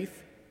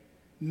faith,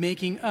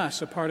 making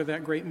us a part of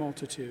that great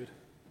multitude.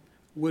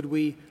 Would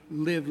we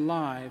live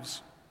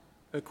lives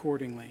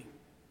accordingly?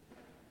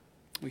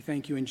 We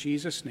thank you in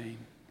Jesus' name.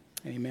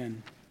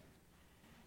 Amen.